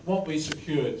what we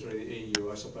secured through the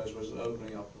EU, I suppose, was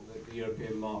opening up the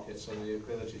European markets and the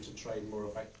ability to trade more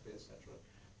effectively, etc.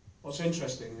 What's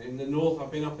interesting, in the north,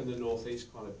 I've been up in the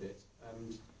northeast quite a bit,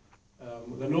 and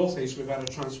the northeast, we've had a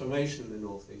transformation in the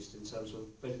northeast in terms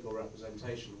of political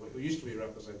representation. We used to be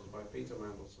represented by Peter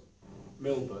Mandelson,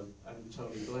 Milburn and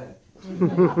Tony Blair,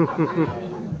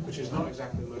 which is not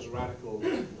exactly the most radical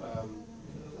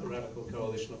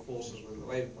coalition of forces within the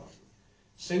Labour Party.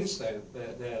 Since then,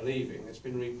 they're leaving. It's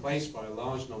been replaced by a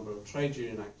large number of trade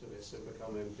union activists who have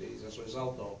become MPs as a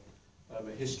result of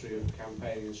a history of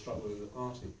campaigning and struggling with the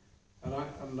party.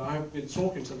 And I've been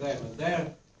talking to them,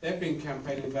 and they've been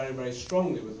campaigning very, very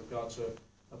strongly with regard to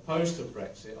opposed to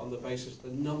Brexit on the basis of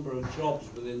the number of jobs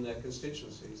within their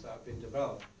constituencies that have been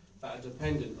developed that are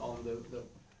dependent on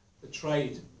the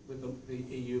trade with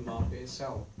the EU market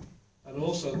itself, and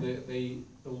also the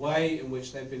way in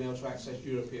which they've been able to access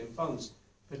European funds,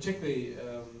 particularly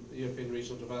the European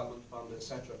Regional Development Fund,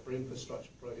 etc., for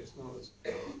infrastructure projects and others.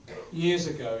 Years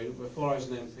ago, before I was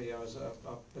an MP, I was a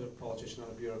bit of a politician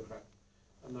and a bureaucrat,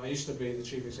 and I used to be the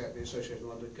Chief Executive of the Association of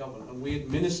London Government, and we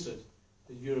administered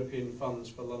the European funds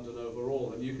for London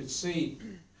overall, and you could see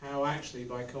how actually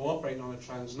by cooperating on a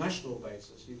transnational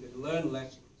basis you could learn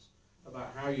lessons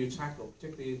about how you tackle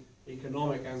particularly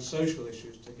economic and social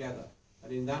issues together,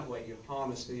 and in that way you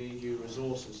harness the EU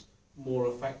resources more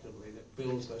effectively, and it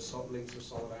builds those links of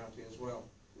solidarity as well.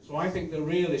 So I think the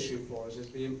real issue for us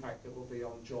is the impact it will be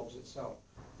on jobs itself.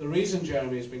 The reason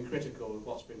Jeremy has been critical of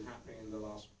what's been happening in the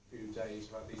last few days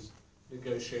about these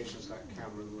negotiations that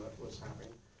Cameron was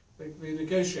having, the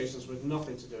negotiations were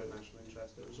nothing to do with national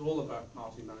interest. It was all about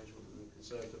party management in the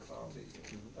Conservative Party.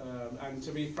 And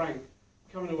to be frank,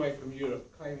 coming away from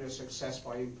Europe, claiming a success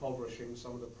by impoverishing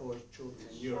some of the poorest children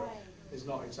in Europe is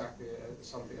not exactly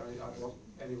something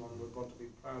anyone would want to be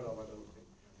proud of, I don't think.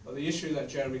 But the issue that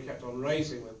Jeremy kept on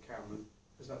raising with Cameron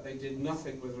is that they did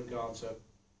nothing with regard to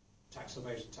tax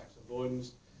evasion, tax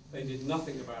avoidance. They did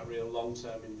nothing about real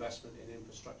long-term investment in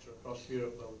infrastructure across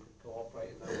Europe where we could cooperate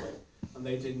in that way. And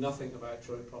they did nothing about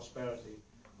joint prosperity,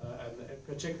 and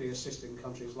particularly assisting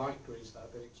countries like Greece that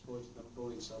have been exploited and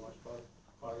bullied so much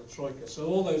by the Troika. So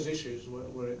all those issues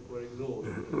were ignored.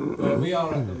 Where we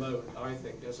are at the moment, I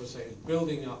think, as I say, is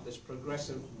building up this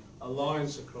progressive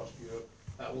alliance across Europe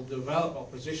that will develop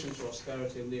opposition to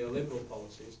austerity and neoliberal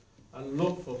policies and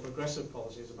look for progressive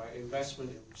policies about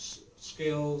investment in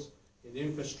skills, in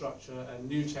infrastructure and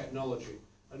new technology,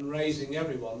 and raising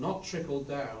everyone, not trickle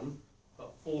down,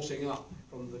 but forcing up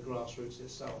from the grassroots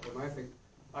itself. And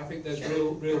I think there's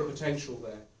real potential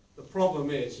there. The problem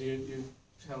is, you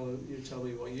tell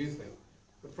me what you think.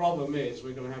 The problem is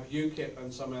we're going to have UKIP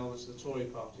and some elements of the Tory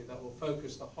party that will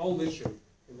focus the whole issue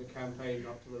in the campaign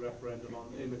up to the referendum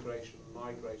on immigration and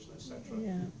migration, etc.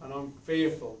 Yeah. And I'm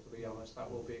fearful, to be honest, that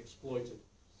will be exploited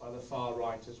by the far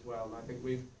right as well. And I think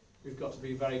we've got to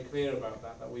be very clear about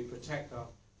that we protect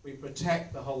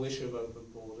the whole issue of open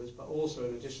borders, but also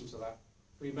in addition to that,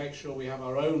 we make sure we have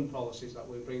our own policies that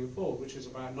we're bringing forward, which is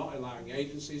about not allowing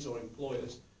agencies or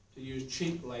employers to use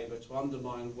cheap labour to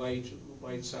undermine wage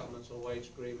settlements or wage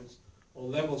agreements or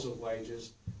levels of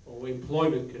wages or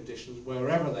employment conditions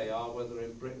wherever they are, whether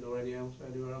in Britain or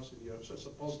anywhere else in Europe. So it's a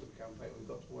positive campaign we've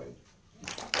got to wage.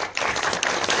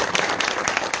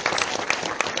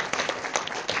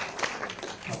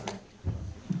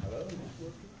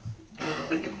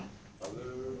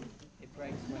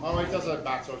 Oh, it doesn't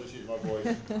matter, I'll just use my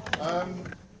voice.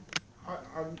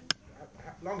 I've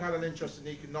long had an interest in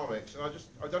economics, and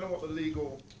I don't know what the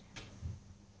legal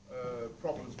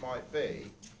problems might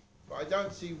be, but I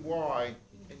don't see why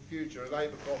in future a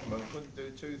Labour government couldn't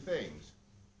do two things.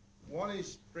 One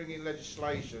is bringing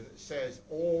legislation that says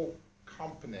all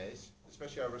companies,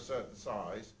 especially over a certain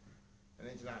size and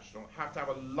international, have to have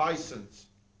a licence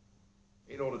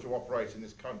in order to operate in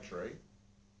this country,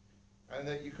 and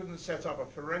that you couldn't set up a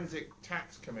forensic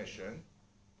tax commission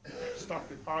stuffed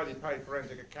with highly paid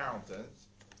forensic accountants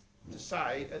to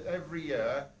say that every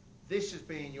year this has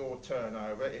been your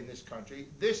turnover in this country,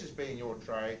 this has been your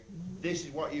trade, this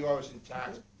is what you owe us in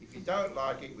tax. If you don't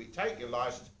like it, we take your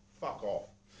licence, fuck off.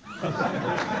 I'm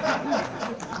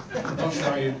not sure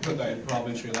how you put that in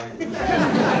parliamentary language.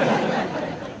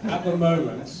 At the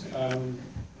moment,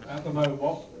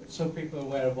 so people are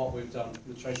aware of what we've done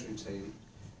from the Treasury team.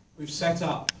 We've set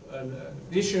up, the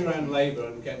issue around Labour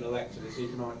and getting elected is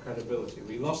economic credibility.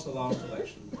 We lost the last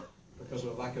election because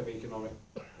of a lack of economic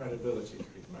credibility, to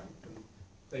be frank.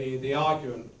 And the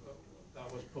argument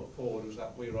that was put forward was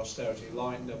that we were austerity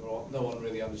light, no one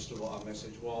really understood what our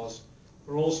message was,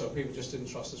 but also people just didn't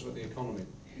trust us with the economy.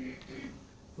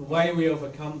 The way we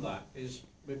overcome that is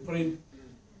we're putting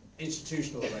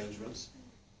institutional arrangements.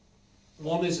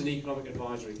 One is an economic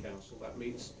advisory council that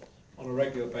meets on a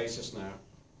regular basis now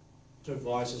to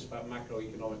advise us about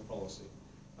macroeconomic policy.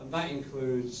 And that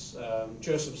includes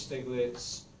Joseph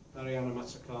Stiglitz, Mariana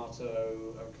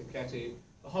Mazzucato, Piketty,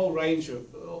 a whole range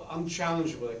of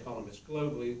unchallengeable economists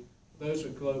globally, those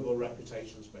with global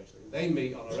reputations basically. They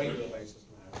meet on a regular basis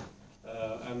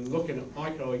now and looking at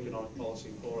microeconomic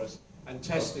policy for us and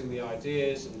testing the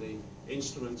ideas and the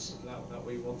instruments that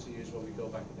we want to use when we go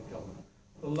back into government.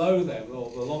 Below them,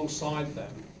 or alongside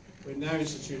them, we've now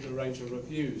instituted a range of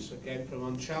reviews, again from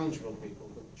unchallengeable people.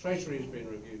 The Treasury has been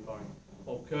reviewed by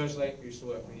Bob Kerslake, who used to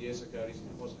work for me years ago, he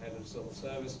was head of civil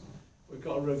service. We've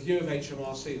got a review of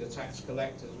HMRC, the tax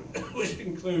collectors, which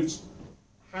includes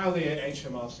how the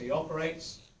HMRC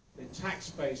operates, the tax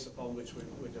base upon which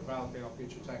we're developing our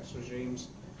future tax regimes,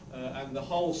 and the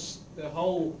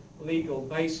whole legal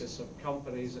basis of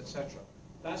companies, etc.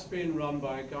 That's been run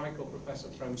by a guy called Professor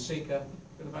Prem-Sika,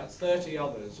 with about 30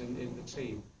 others in the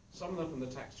team. Some of them from the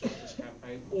Tax Justice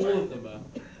Campaign, all of them are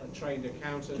trained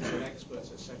accountants and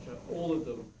experts, etc. All of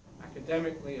them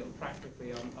academically and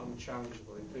practically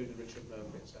unchallengeable, including Richard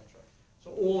Murphy, etc.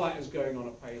 So all that is going on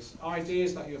apace.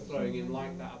 Ideas that you're throwing in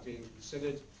like that are being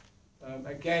considered.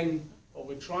 Again, what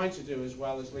we're trying to do as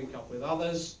well is link up with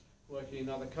others working in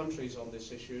other countries on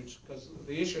this issue, because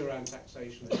the issue around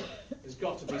taxation has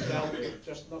got to be dealt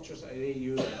with, not just at an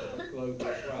EU level, but globally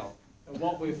as well. And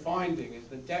what we're finding is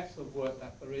the depth of work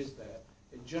that there is there,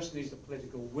 it just needs the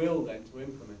political will then to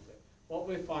implement it. What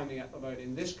we're finding at the moment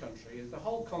in this country is the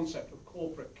whole concept of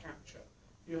corporate capture.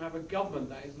 You have a government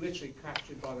that is literally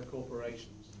captured by the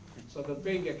corporations. So the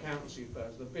big accountancy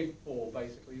firms, the big four,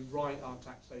 basically write our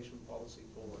taxation policy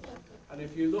for us. And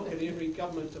if you look at every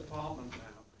government department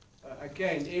now,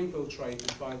 again,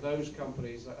 infiltrated by those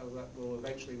companies that will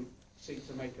eventually seek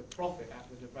to make a profit at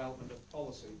the development of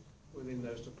policy within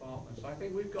those departments. I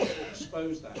think we've got to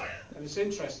expose that. And it's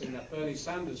interesting that Bernie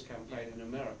Sanders' campaign in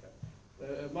America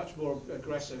are much more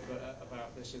aggressive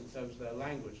about this in terms of their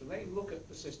language. And they look at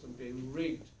the system being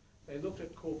rigged. They look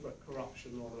at corporate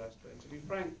corruption and all the rest of it. And to be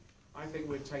frank, I think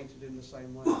we're tainted in the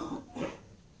same way. We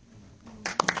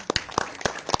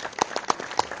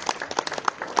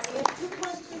have two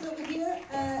questions over here.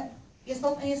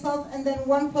 Yourself, and then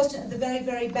one question at the very,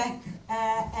 very back,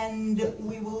 and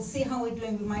we will see how we're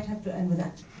doing. We might have to end with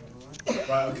that.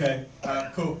 Right, okay,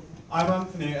 cool. I'm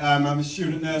Anthony, I'm a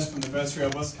student nurse from the Bursary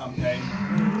Bus campaign.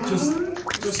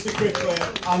 Just to quickly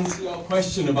answer your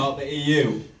question about the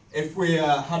EU. If we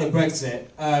had a Brexit,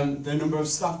 the number of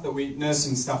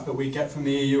nursing staff that we get from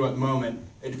the EU at the moment,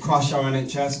 it'd crash our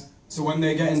NHS. So when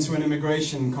they get into an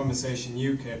immigration conversation,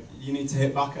 UKIP, you need to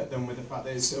hit back at them with the fact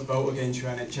that it's a vote against your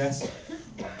NHS.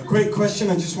 A quick question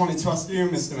I just wanted to ask you,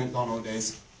 Mr. McDonnell,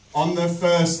 is, on the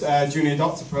first junior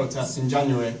doctor protest in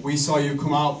January, we saw you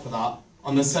come out for that.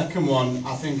 On the second one,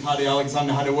 I think Hadi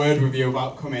Alexander had a word with you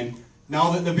about coming.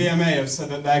 Now that the BMA have said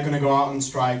that they're going to go out on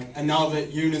strike, and now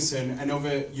that Unison and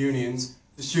other unions,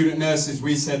 the student nurses,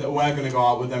 we say that we're going to go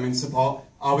out with them in support,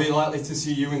 are we likely to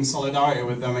see you in solidarity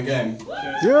with them again?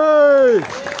 Yay!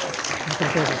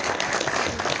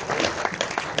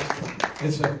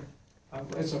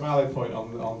 It's a valid point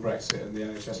on Brexit and the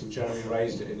NHS, and Jeremy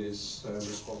raised it in his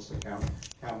response to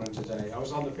Cameron today. I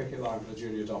was on the picket line for the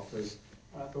junior doctors.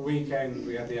 At the weekend,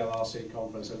 we had the LRC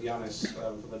conference, and Yanis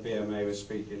from the BMA was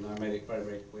speaking. I made it very,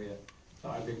 very clear that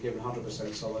I've been given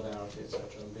 100% solidarity, etc.,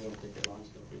 and be on picket lines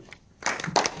in the future.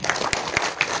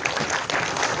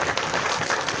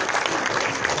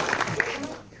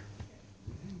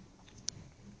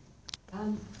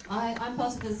 I'm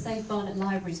part of the Save Barnet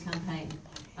Libraries campaign.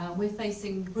 We're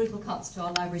facing brutal cuts to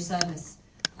our library service.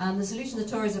 The solution the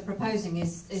Tories are proposing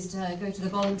is to go to the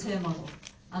volunteer model.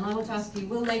 And I want to ask you,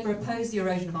 will Labour oppose the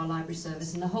erosion of our library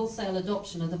service and the wholesale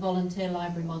adoption of the volunteer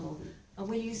library model? And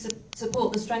will you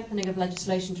support the strengthening of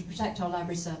legislation to protect our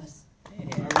library service?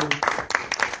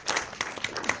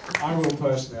 I will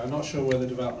personally. I'm not sure where the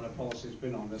development of policy has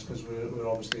been on this, because we're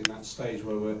obviously in that stage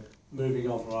where we're moving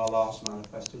on from our last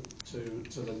manifesto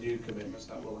to the new commitments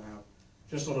that we'll have.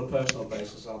 Just on a personal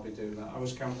basis, I'll be doing that. I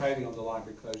was campaigning on the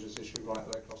library closures issue right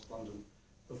the way across London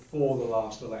before the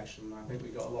last election. I think we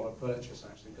got a lot of purchase,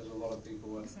 actually, because a lot of people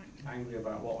were angry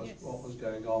about what was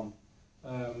going on.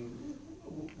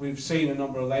 We've seen a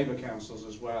number of Labour councils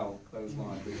as well close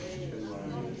libraries, which has been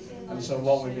worrying. And so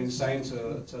what we've been saying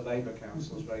to Labour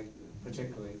councils, very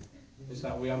particularly, is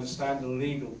that we understand the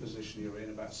legal position you're in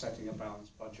about setting a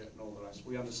balanced budget and all the rest.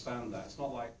 We understand that. It's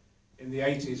not like in the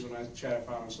 80s when I was chair of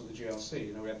finance of the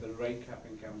GLC, we had the rate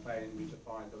capping campaign, we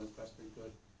defined them as best we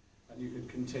could, and you could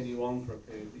continue on for a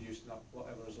period using up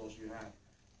whatever resource you had.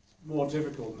 It's more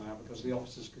difficult now because the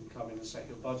officers can come in and set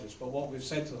your budgets, but what we've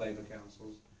said to Labour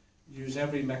councils, use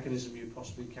every mechanism you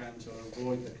possibly can to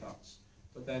avoid the cuts.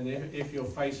 But then if you're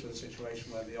faced with a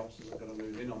situation where the officers are going to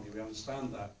move in on you, we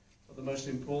understand that. But the most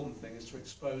important thing is to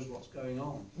expose what's going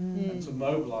on and to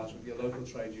mobilise with your local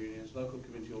trade unions, local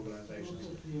community organisations,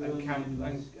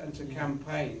 and to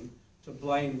campaign to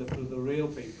blame the real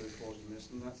people who are causing this,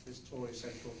 and that's this Tory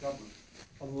central government.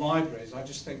 On libraries, I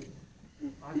just think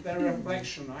they're a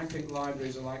reflection. I think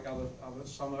libraries are like a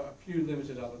few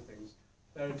limited other things.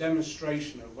 They're a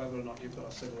demonstration of whether or not you've got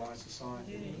a civilised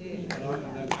society.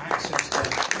 And access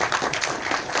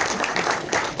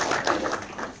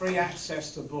free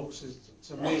access to books is,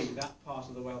 to me, that part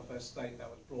of the welfare state that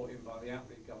was brought in by the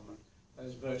Attlee government. That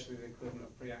is virtually the equivalent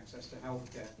of free access to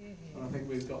healthcare. And I think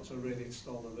we've got to really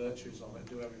extol the virtues of it and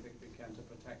do everything we can to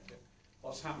protect it.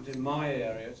 What's happened in my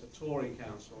area, it's a Tory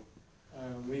council.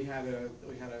 We had a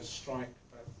strike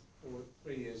about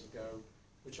 3 years ago,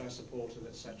 which I supported,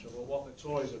 etc. But what the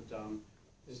Tories have done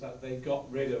is that they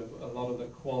got rid of a lot of the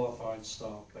qualified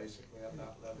staff, basically, at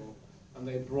that level. And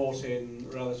they brought in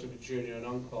relatively junior and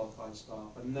unqualified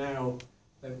staff. And now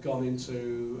they've gone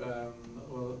into,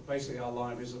 well, basically our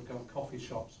libraries have got coffee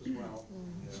shops as well.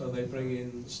 So they bring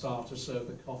in staff to serve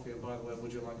the coffee. And by the way,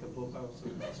 would you like a book?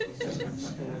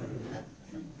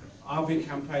 I'll be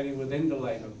campaigning within the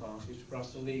Labour Party for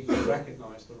us to legally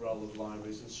recognise the role of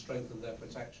libraries and strengthen their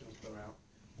protections throughout.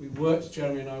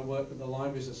 Jeremy and I worked with the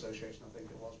Libraries Association, I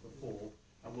think it was before,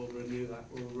 and we'll renew that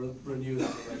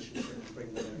relationship and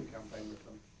bring them in and campaign with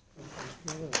them.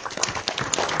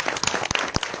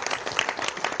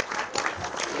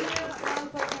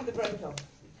 The protocol.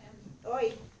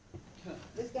 Oi,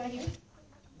 this guy here.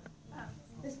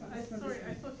 This one. Sorry,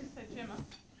 I thought you said Gemma.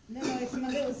 No, it's my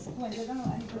little point. I don't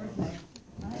know any name.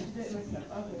 I have to do it myself.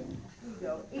 Okay, here we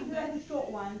go. If you have a short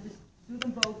one, just do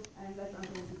them both and let's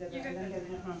answer them together, and then get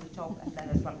it from the top, and then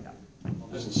let's wrap it up.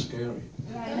 This is scary.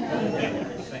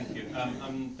 Thank you.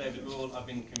 I'm David Wall. I've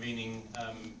been convening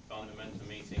Barnet Momentum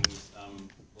meetings,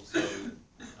 also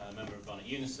a member of Barnet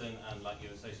Unison, and like you,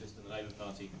 a socialist in the Labour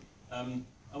Party.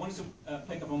 I wanted to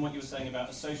pick up on what you were saying about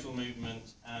a social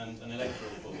movement and an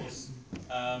electoral force,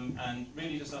 and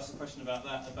really just ask a question about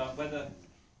that, about whether,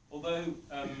 although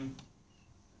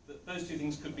those two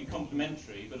things could be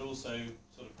complementary, but also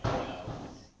sort of parallel,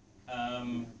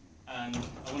 and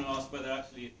I want to ask whether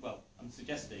actually, well, I'm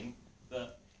suggesting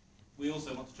that we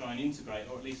also want to try and integrate,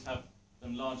 or at least have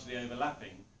them largely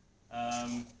overlapping,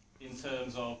 in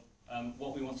terms of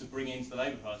what we want to bring into the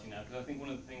Labour Party now. Because I think one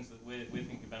of the things that we're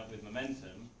thinking about with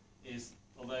Momentum is,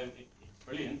 although it's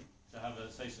brilliant to have a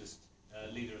socialist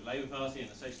leader at the Labour Party and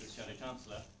a socialist shadow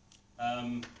chancellor,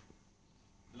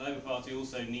 the Labour Party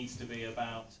also needs to be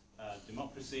about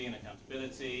democracy and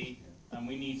accountability, and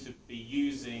we need to be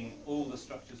using all the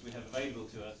structures we have available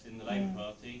to us in the Labour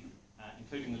Party,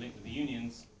 including the link with the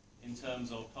unions, in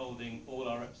terms of holding all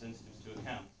our representatives to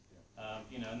account.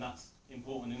 And that's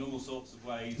important in all sorts of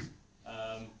ways,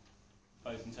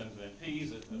 both in terms of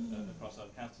MPs across our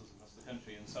councils across the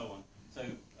country and so on. So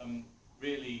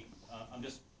really, I'm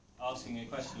just asking a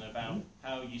question about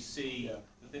how you see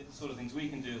the sort of things we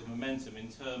can do as momentum in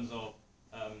terms of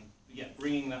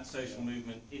bringing that social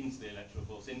movement into the electoral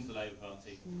force, into the Labour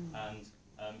Party, and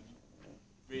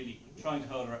really trying to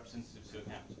hold our representatives to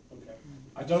account. Okay.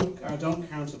 I don't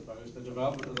counterpose the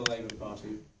development of the Labour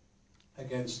Party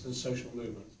against the social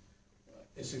movement.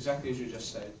 It's exactly as you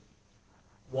just said.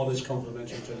 One is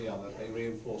complementary to the other. They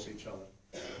reinforce each other.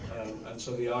 And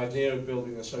so the idea of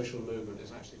building a social movement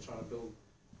is actually trying to build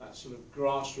that sort of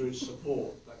grassroots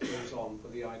support that goes on for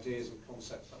the ideas and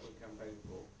concepts that we're campaigning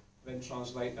for, then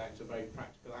translate that into very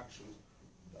practical actions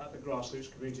at the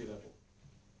grassroots community level.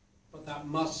 But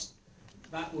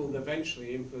that will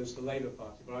eventually influence the Labour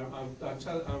Party. But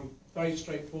I'm very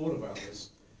straightforward about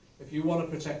this. If you want to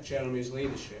protect Jeremy's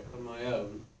leadership and my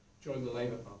own, join the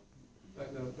Labour Party.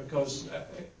 Because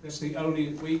it's the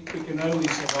only, we can only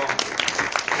survive.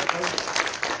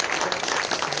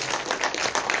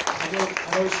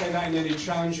 I don't say that in any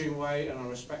challenging way, and I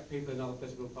respect people in other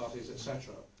political parties,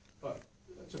 etc. But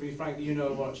to be frank, you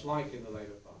know what it's like in the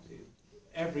Labour Party.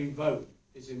 Every vote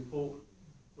is important,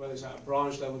 whether it's at a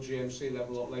branch level, GMC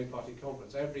level, or Labour Party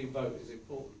conference. Every vote is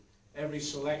important. Every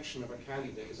selection of a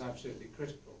candidate is absolutely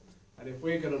critical. And if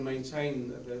we're going to maintain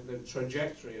the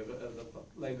trajectory of the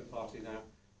Labour Party now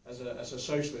as a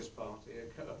socialist party,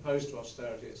 opposed to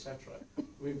austerity, etc.,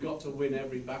 we've got to win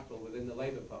every battle within the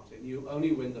Labour Party. And you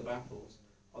only win the battles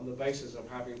on the basis of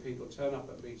having people turn up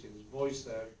at meetings, voice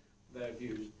their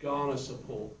views, garner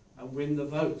support, and win the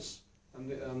votes.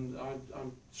 And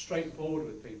I'm straightforward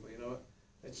with people. You know,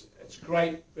 it's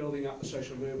great building up the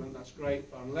social movement. That's great,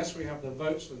 but unless we have the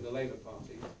votes from the Labour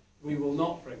Party, we will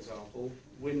not, for example,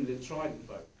 win the Trident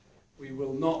vote. We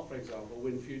will not, for example,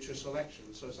 win future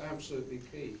selections. So it's absolutely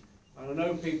key. And I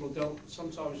know people don't.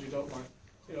 Sometimes you don't like.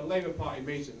 You know, Labour Party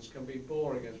meetings can be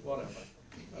boring as whatever.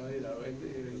 I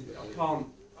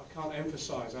can't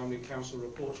emphasise how many council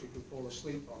reports you can fall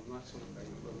asleep on and that sort of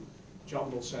thing, from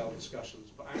jumble cell discussions.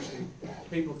 But actually,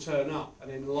 people turn up and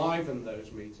enliven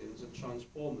those meetings and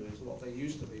transform them into what they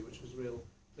used to be, which was real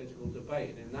political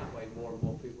debate. And in that way, more and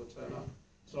more people turn up.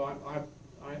 So I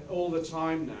all the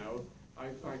time now,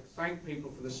 I thank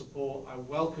people for the support. I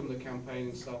welcome the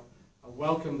campaigning stuff. I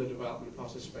welcome the development and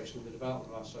participation in the development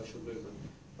of our social movement.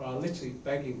 But I'm literally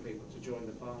begging people to join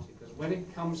the party, because when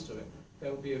it comes to it,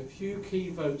 there will be a few key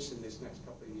votes in this next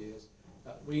couple of years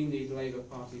that we need Labour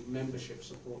Party membership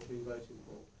support to be voting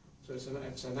for. So it's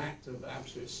an act of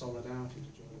absolute solidarity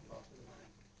to join the party.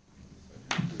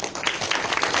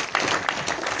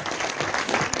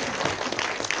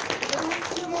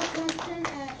 Two more questions.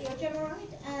 Your Gemma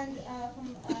right, and from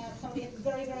somebody at the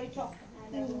very, very top.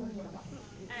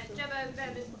 Gemma,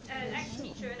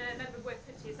 ex-teacher and a member of Work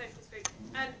 50, a socialist group.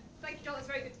 Thank you, John, that's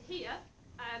very good to hear.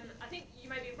 I think you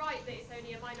may be right that it's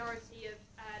only a minority of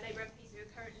Labour MPs who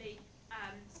are currently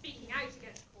speaking out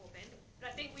against Corbyn, but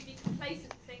I think we'd be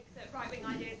complacent to think that right-wing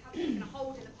ideas haven't taken a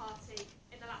hold in the party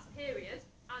in the last period,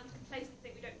 and complacent to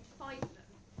think we don't need to fight them.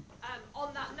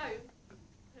 On that note,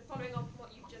 following on from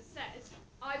what you've just said,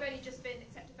 I've only just been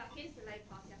accepted back into the Labour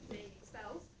Party after being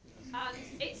expelled, and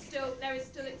there is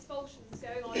still expulsions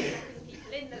going on affecting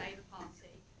people in the Labour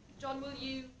Party. John, will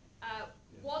you,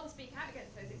 one, speak out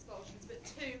against those expulsions, but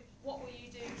two, what will you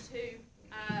do to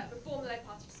reform the Labour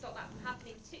Party to stop that from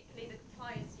happening, particularly the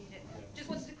compliance unit?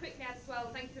 Just wanted to quickly add as well,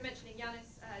 thank you for mentioning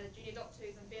Yanis, the junior doctor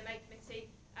who's on the BMA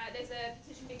committee. There's a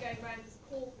petition been going around, there's a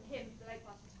call from him for the Labour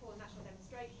Party to call a national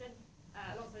demonstration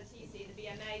alongside the TC and the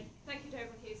BMA. Thank you to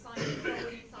everyone who signed it.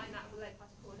 Will you sign that and will the Labour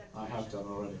Party call a demonstration? I have done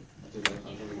already. I did it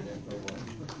on the weekend.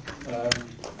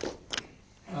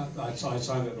 I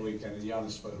signed it at the weekend, and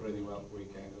Yanis spoke really well at the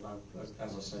weekend. And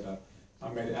as I said, I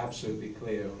made it absolutely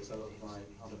clear that my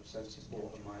 100%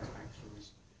 support and my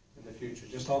actions in the future.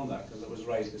 Just on that, because it was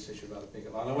raised this issue about the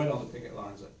picket line. I went on the picket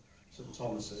lines at St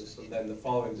Thomas's, and then the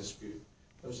following dispute,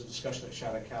 there was a discussion at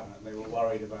Shadow Cabinet, and they were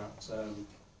worried about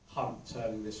Hunt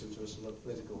turning this into a sort of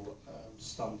political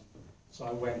stunt. So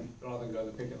I went, rather than go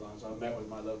to the picket lines, I met with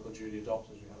my local junior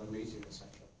doctors, we had a meeting, etc.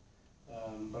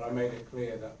 But I made it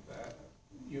clear that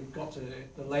you've got to,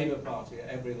 the Labour Party at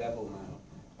every level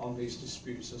now, on these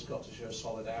disputes, has got to show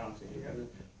solidarity. And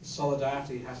the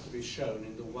solidarity has to be shown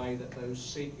in the way that those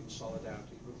seeking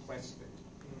solidarity request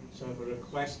it. So if a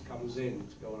request comes in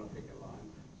to go on a picket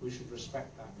line, we should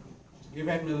respect that. To give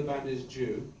Ed Miliband his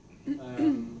due,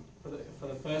 for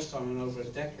the first time in over a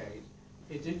decade,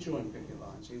 he did join picket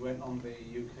lines. He went on the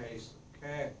UK's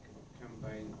Care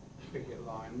campaign picket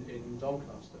line in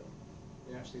Doncaster.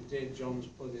 He actually did. John's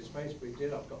pulling his face, but he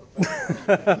did. I've got the face.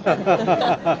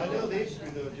 I know the history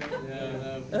though, John.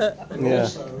 And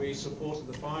also, he supported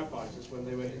the firefighters when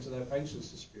they went into their pensions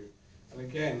dispute. And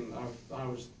again, I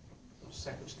was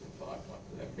secretary to the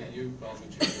firefighter, FPU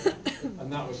parliamentary,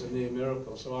 and that was a near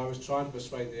miracle. So I was trying to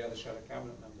persuade the other shadow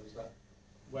cabinet members that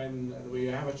when we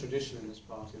have a tradition in this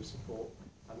party of support,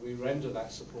 and we render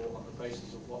that support on the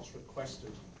basis of what's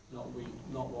requested, not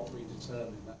what we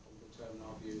determine. That will determine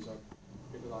our views on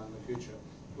people in the future.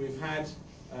 We've had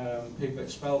people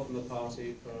expelled from the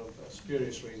party for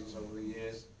spurious reasons over the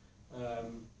years.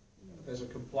 There's a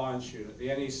compliance unit. The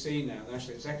NEC now, the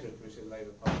National Executive Committee of the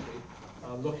Labour Party,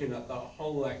 are looking at the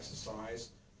whole exercise,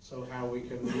 so how we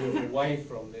can move away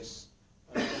from this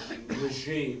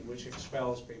regime which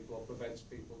expels people or prevents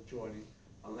people joining,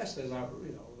 unless there's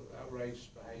outrageous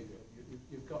behaviour.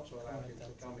 You've got to allow people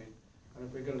to come in, and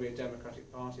if we're going to be a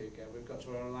democratic party again, we've got to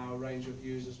allow a range of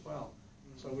views as well.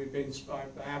 So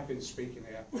I have been speaking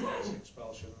here about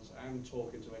expulsions and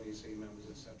talking to NEC members,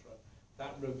 etc.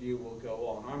 That review will go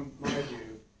on. My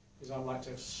view is I'd like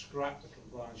to scrap the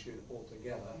compliance unit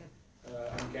altogether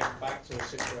and get back to a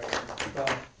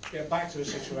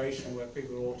situation where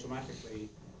people are automatically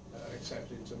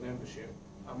accepted into membership,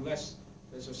 unless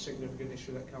there's a significant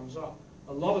issue that comes up.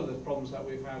 A lot of the problems that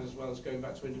we've had, as well as going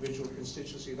back to individual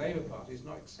constituency Labour parties,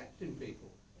 not accepting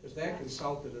people because they're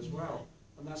consulted as well.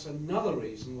 And that's another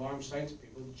reason why I'm saying to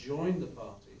people, join the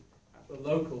party at the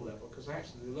local level, because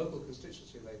actually the local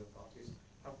constituency Labour parties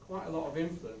have quite a lot of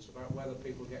influence about whether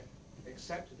people get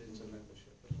accepted into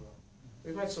membership as well.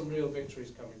 We've had some real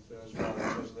victories coming through as well in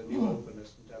terms of the new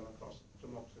openness and democracy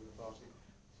of the party.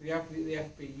 So the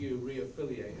FPU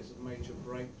re-affiliate is a major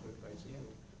breakthrough, basically.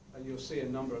 And you'll see a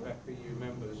number of FPU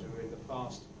members who in the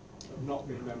past have not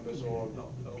been members or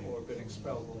have been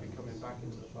expelled will be coming back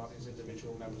into the party as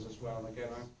individual members as well. And again,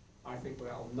 I think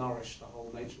that will nourish the whole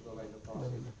nature of the Labour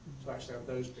Party. So actually have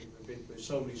those people who have been through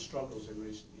so many struggles in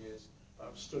recent years that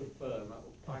have stood firm.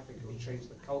 I think it will change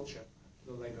the culture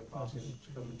of the Labour Party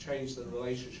and change the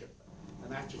relationship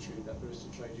and attitude that there is to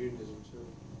trade unionism too.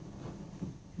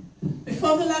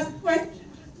 Before the last question,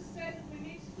 just to say that we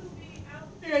need to be out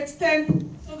there extend.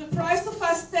 So the price of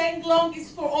us staying long is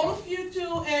for all of you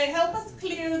to help us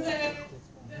clear the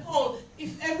hall.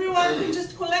 If everyone can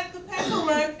just collect the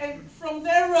paperwork and from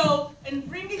their row and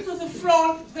bring it to the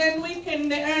front, then we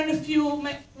can earn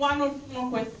one or two more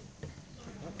questions.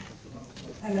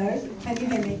 Hello, can you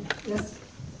hear me? Yes.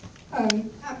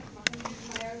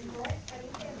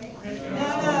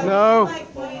 No.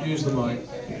 Use the mic.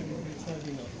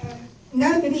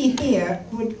 Nobody here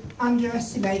would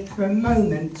underestimate for a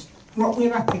moment what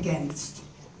we're up against.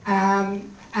 And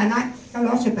I think a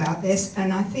lot about this,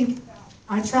 and I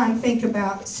try and think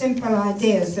about simple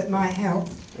ideas that might help.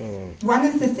 One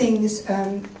of the things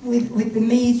with the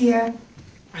media,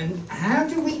 and how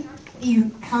do we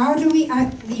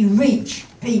actually reach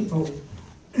people,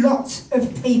 lots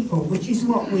of people, which is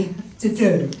what we have to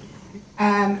do.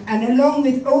 And along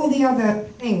with all the other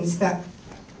things that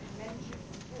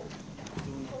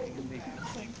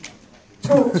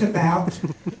talked about,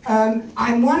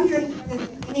 I'm wondering if there's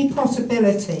any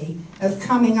possibility of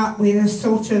coming up with a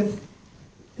sort of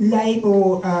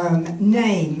label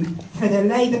name for the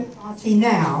Labour Party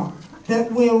now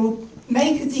that will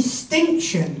make a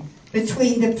distinction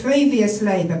between the previous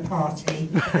Labour Party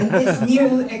and this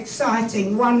new,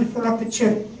 exciting, wonderful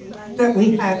opportunity that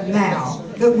we have now,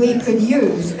 that we could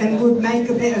use and would make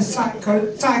a bit of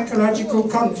psychological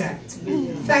contact.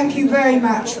 Thank you very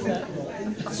much,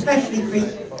 especially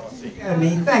for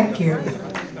me. Thank you.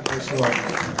 Thanks a lot.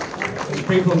 There's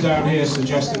people down here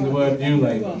suggesting the word New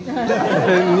Labour.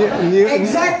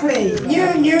 Exactly.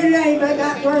 New Labour,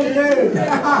 that won't do.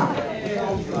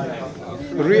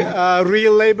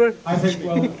 Real Labour? I think,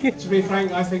 well, to be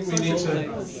frank, I think we need to...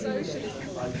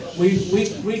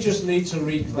 We just need to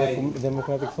reclaim the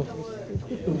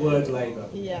word Labour.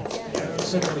 Yeah.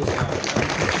 Simple as that.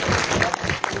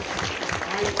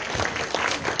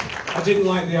 I didn't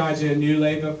like the idea of New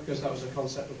Labour because that was a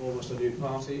concept of almost a new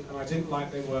party, and I didn't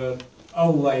like the word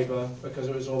Old Labour because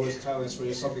it was always telling us we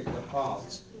were something in the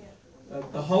past.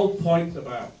 The whole point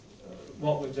about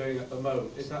what we're doing at the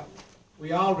moment is that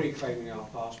we are reclaiming our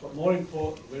past, but more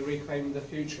importantly, we're reclaiming the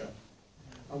future.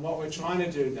 And what we're trying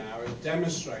to do now is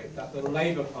demonstrate that the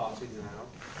Labour Party now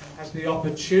has the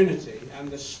opportunity and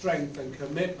the strength and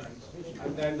commitment,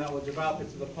 and then that will develop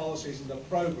into the policies and the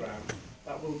programme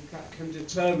that can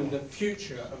determine the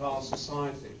future of our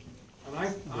society. And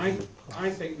I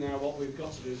think now what we've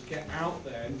got to do is get out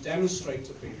there and demonstrate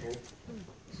to people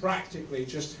practically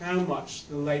just how much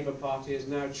the Labour Party has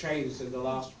now changed in the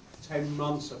last 10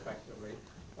 months effectively.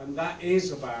 And that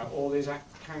is about all these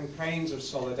campaigns of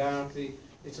solidarity.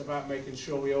 It's about making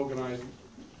sure we organise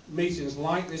meetings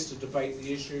like this to debate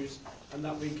the issues, and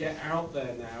that we get out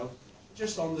there now,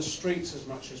 just on the streets as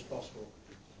much as possible.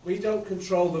 We don't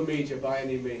control the media by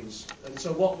any means, and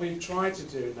so what we've tried to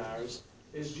do now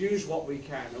is use what we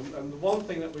can. And the one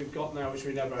thing that we've got now, which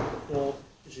we never had before,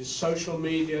 which is social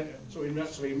media, so we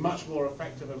have to be much more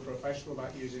effective and professional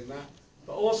about using that.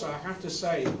 But also, I have to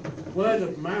say, word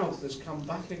of mouth has come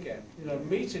back again. You know,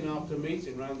 meeting after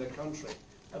meeting around the country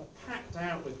are packed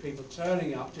out with people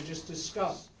turning up to just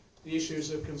discuss the issues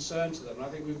of concern to them. And I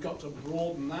think we've got to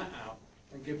broaden that out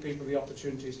and give people the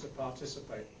opportunities to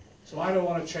participate. So I don't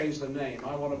want to change the name.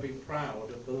 I want to be proud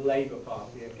of the Labour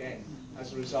Party again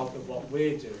as a result of what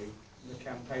we're doing, and the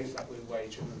campaigns that we're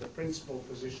waging, and the principled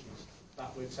positions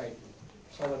that we're taking.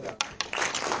 Solidarity.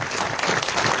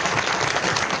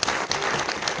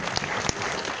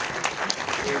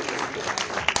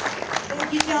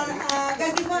 Thank you, John.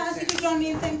 Guys, before I ask you to join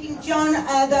me in thanking John,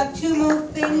 there are two more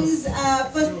things.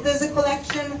 First, there's a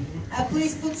collection.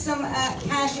 Please put some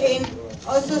cash in.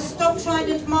 Also, Stop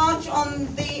Trident March on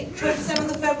the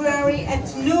 27th of February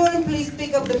at noon. Please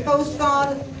pick up the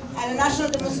postcard. And a national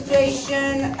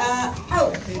demonstration,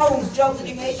 health, homes, jobs,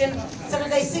 education,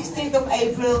 Saturday, 16th of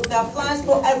April. There are flyers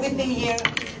for everything here.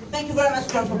 Thank you very much,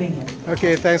 John, for being here.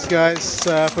 Okay, thanks guys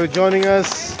for joining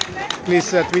us. Please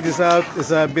tweet us out.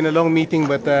 It's been a long meeting,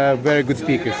 but very good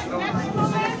speakers.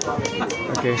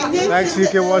 Okay, thanks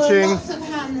if you're watching. Lots of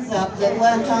hands up that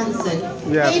weren't answered.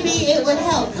 Yeah. Maybe it would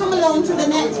help. Come along to the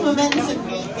next Momentum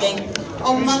briefing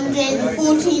on Monday, the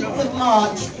 14th of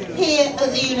March, here at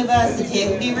the university. It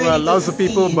would be really Well, lots of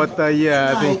people, but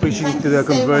yeah, I think preaching to the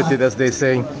converted, as they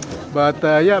say. But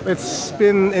yeah, it's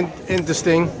been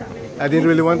interesting. I didn't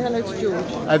really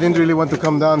want to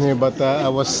come down here, but I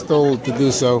was told to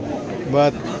do so.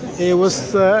 But it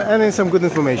was and some good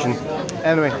information.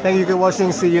 Anyway, thank you for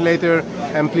watching. See you later,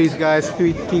 and please, guys,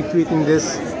 keep tweeting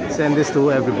this. Send this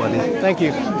to everybody. Thank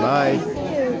you. Bye.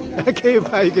 Okay,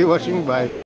 bye. Keep watching. Bye.